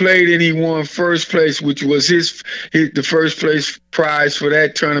tournament he played in, he won first place, which was the first place prize for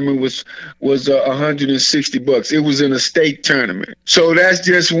that tournament was $160. It was in a state tournament. So that's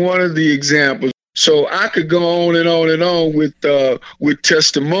just one of the examples. So I could go on and on and on with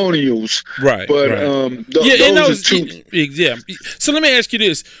testimonials, right? But those are two. Yeah. So let me ask you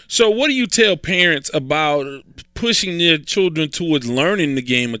this: so what do you tell parents about pushing their children towards learning the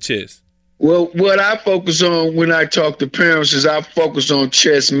game of chess? Well, what I focus on when I talk to parents is I focus on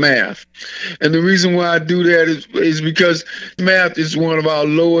chess math. And the reason why I do that is because math is one of our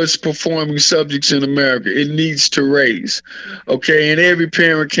lowest performing subjects in America. It needs to raise, okay? And every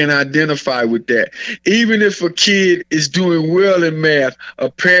parent can identify with that. Even if a kid is doing well in math, a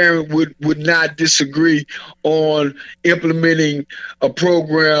parent would not disagree on implementing a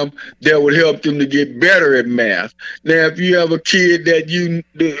program that would help them to get better at math. Now, if you have a kid a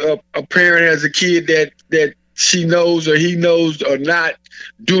parent has a kid that she knows or he knows are not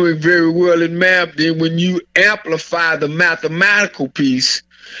doing very well in math, then when you amplify the mathematical piece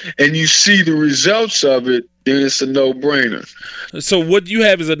and you see the results of it, then it's a no-brainer. So what you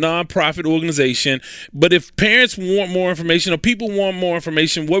have is a nonprofit organization, but if parents want more information or people want more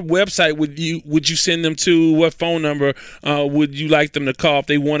information, what website would you send them to? What phone number would you like them to call if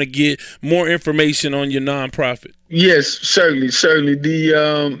they want to get more information on your nonprofit? Yes, certainly.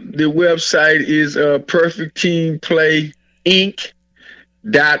 The website is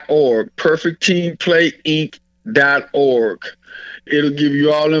perfectteamplayinc.org. perfectteamplayinc.org. It'll give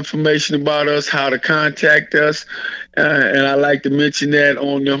you all information about us, how to contact us. And I like to mention that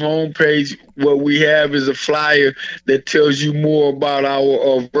on the homepage, what we have is a flyer that tells you more about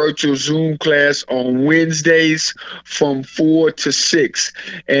our virtual Zoom class on Wednesdays from 4 to 6.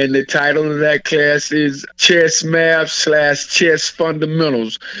 And the title of that class is Chess Math / Chess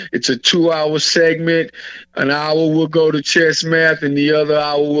Fundamentals. It's a 2-hour segment. An hour will go to chess math, and the other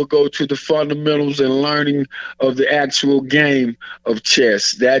hour will go to the fundamentals and learning of the actual game of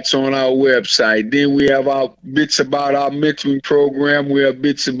chess. That's on our website. Then we have our bits about our mentoring program. We have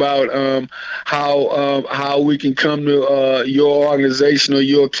bits about how we can come to your organization or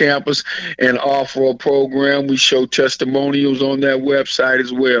your campus and offer a program. We show testimonials on that website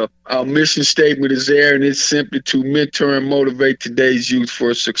as well. Our mission statement is there, and it's simply to mentor and motivate today's youth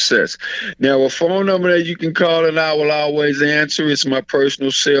for success. Now, a phone number that you can call and I will always answer. It's my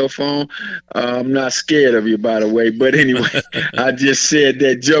personal cell phone. I'm not scared of you, by the way. But anyway, I just said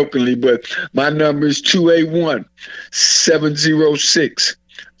that jokingly. But my number is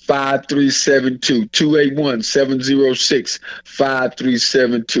 281-706-5372.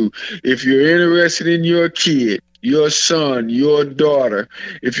 281-706-5372. If you're interested in your kid, your son, your daughter,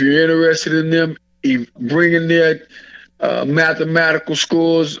 if you're interested in them bringing their mathematical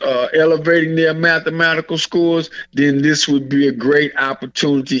scores, elevating their mathematical scores, then this would be a great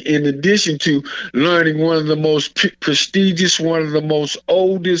opportunity. In addition to learning one of the most prestigious, one of the most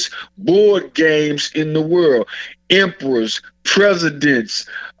oldest board games in the world, emperors, presidents,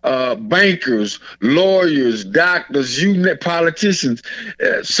 bankers, lawyers, doctors, politicians,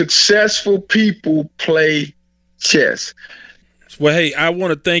 successful people play chess. Well, hey, I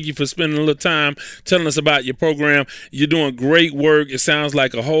want to thank you for spending a little time telling us about your program. You're doing great work. It sounds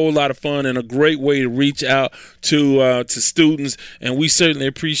like a whole lot of fun and a great way to reach out to students, and we certainly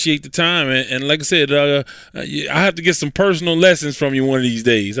appreciate the time. And like I said, I have to get some personal lessons from you one of these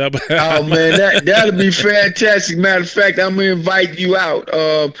days. Oh, man, that'll be fantastic. Matter of fact, I'm going to invite you out.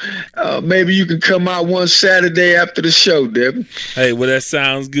 Maybe you can come out one Saturday after the show, Devin. Hey, well, that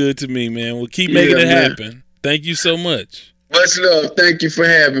sounds good to me, man. We'll keep making it happen. Thank you so much. Much love. Thank you for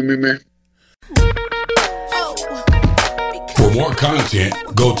having me, man. For more content,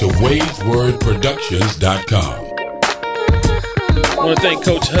 go to wadeswordproductions.com. I want to thank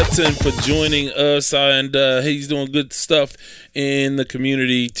Coach Hudson for joining us, and he's doing good stuff in the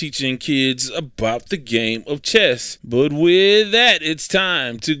community, teaching kids about the game of chess. But with that, it's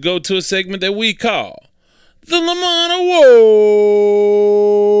time to go to a segment that we call the Lamont Award.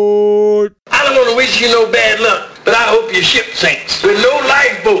 I don't want to wish you no bad luck, but I hope your ship sinks. With no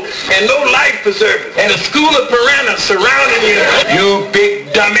lifeboats and no life preservers and a school of piranhas surrounding you, you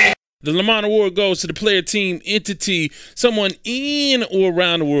big dummy. The Lamont Award goes to the player, team, entity, someone in or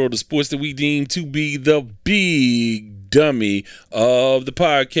around the world of sports that we deem to be the big dummy of the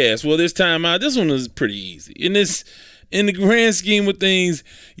podcast. Well, this time out, this one is pretty easy. In the grand scheme of things,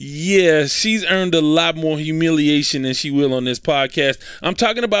 yeah, she's earned a lot more humiliation than she will on this podcast. I'm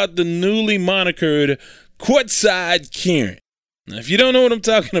talking about the newly monikered Courtside Karen. Now, if you don't know what I'm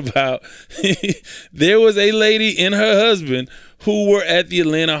talking about, there was a lady and her husband who were at the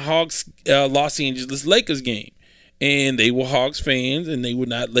Atlanta Hawks Los Angeles Lakers game. And they were Hawks fans, and they were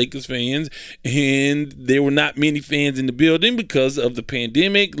not Lakers fans, and there were not many fans in the building because of the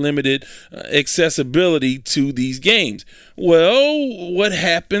pandemic, limited accessibility to these games. Well, what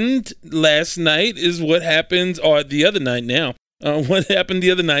happened last night is what happens, or the other night now. What happened the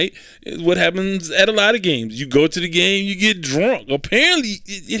other night is what happens at a lot of games. You go to the game, you get drunk. Apparently,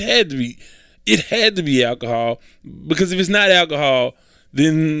 it had to be. It had to be alcohol, because if it's not alcohol,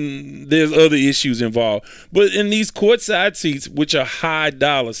 then there's other issues involved. But in these courtside seats, which are high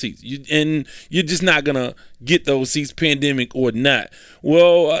dollar seats, and you're just not going to get those seats, pandemic or not.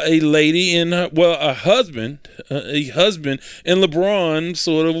 Well, a lady and a husband and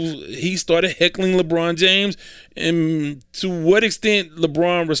LeBron he started heckling LeBron James. And to what extent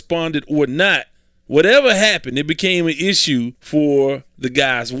LeBron responded or not, whatever happened, it became an issue for the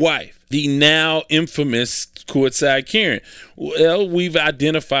guy's wife, the now infamous Courtside Karen. Well, we've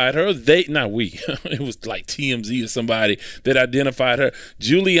identified her. It was like TMZ or somebody that identified her.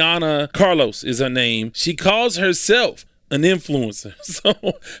 Juliana Carlos is her name. She calls herself an influencer. So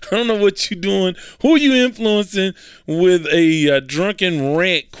I don't know what you're doing. Who are you influencing with a drunken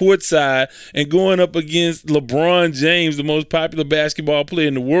rant courtside and going up against LeBron James, the most popular basketball player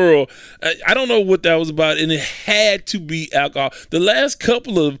in the world? I don't know what that was about, and it had to be alcohol. The last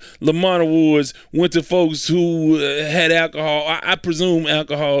couple of Lamont Awards went to folks who had alcohol, I presume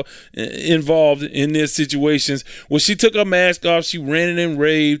alcohol involved in their situations. Well, she took her mask off, she ranted and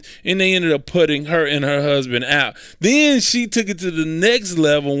raved, and they ended up putting her and her husband out. Then she took it to the next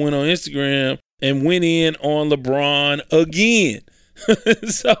level, went on Instagram and went in on LeBron again.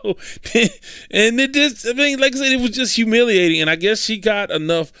 So, and it just, like I said, it was just humiliating. And I guess she got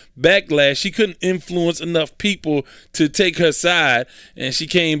enough backlash. She couldn't influence enough people to take her side. And she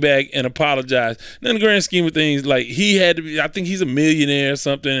came back and apologized. Now, in the grand scheme of things, like, he had to be, I think he's a millionaire or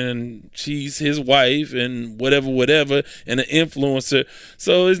something, and she's his wife and whatever, and an influencer.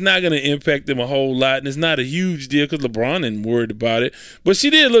 So it's not going to impact them a whole lot. And it's not a huge deal because LeBron isn't worried about it. But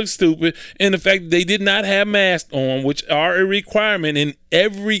she did look stupid. And the fact that they did not have masks on, which are a requirement in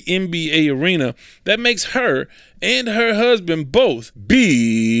every NBA arena, that makes her and her husband both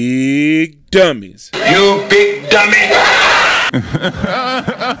big dummies. You big dummy.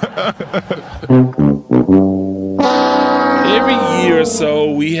 Every year or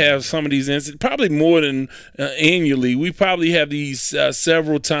so, we have some of these incidents, probably more than annually. We probably have these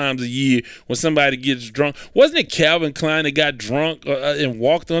several times a year when somebody gets drunk. Wasn't it Calvin Klein that got drunk and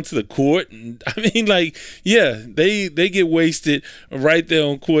walked onto the court? And, I mean, like, yeah, they get wasted right there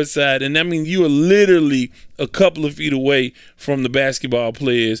on courtside. And, I mean, you are literally a couple of feet away from the basketball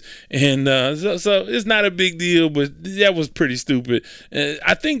players. And so it's not a big deal, but that was pretty stupid.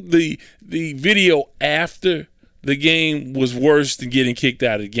 I think the video after the game was worse than getting kicked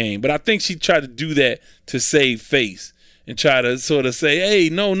out of the game. But I think she tried to do that to save face and try to sort of say, hey,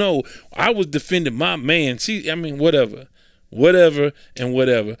 no, I was defending my man. Whatever. Well,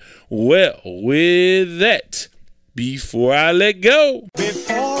 with that, before I let go,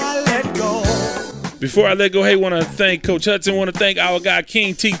 hey, want to thank Coach Hudson, want to thank our guy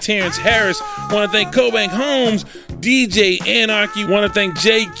King T, Terrence Harris, want to thank CoBank Homes, DJ Anarchy, want to thank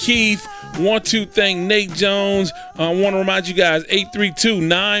Jay Keith, want to thank Nate Jones. I want to remind you guys,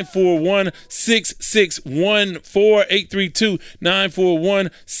 832-941-6614,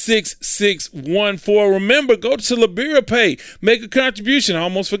 832-941-6614. Remember, go to LiberaPay. Make a contribution. I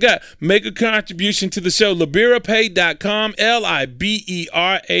almost forgot. Make a contribution to the show. LiberaPay.com, LIBERAPAY,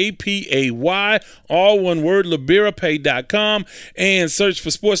 all one word, LiberaPay.com, and search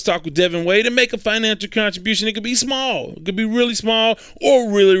for Sports Talk with Devin Wade and make a financial contribution. It could be small. It could be really small or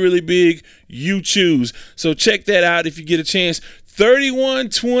really, really big. You choose. So check that out if you get a chance.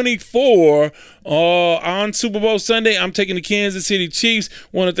 31-24 on Super Bowl Sunday. I'm taking the Kansas City Chiefs.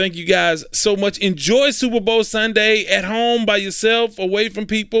 Want to thank you guys so much. Enjoy Super Bowl Sunday at home by yourself, away from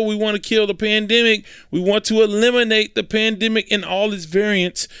people. We want to kill the pandemic. We want to eliminate the pandemic in all its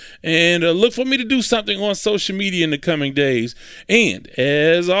variants. And look for me to do something on social media in the coming days. And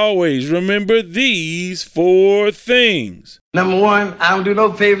as always, remember these 4 things. Number 1, I don't do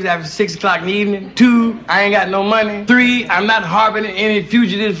no favors after 6 o'clock in the evening. 2, I ain't got no money. 3, I'm not harboring any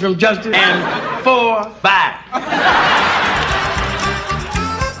fugitives from justice. And 4, bye.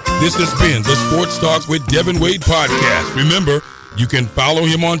 This has been the Sports Talk with Devin Wade podcast. Remember, you can follow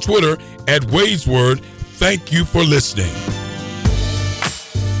him on Twitter at Wade's Word. Thank you for listening.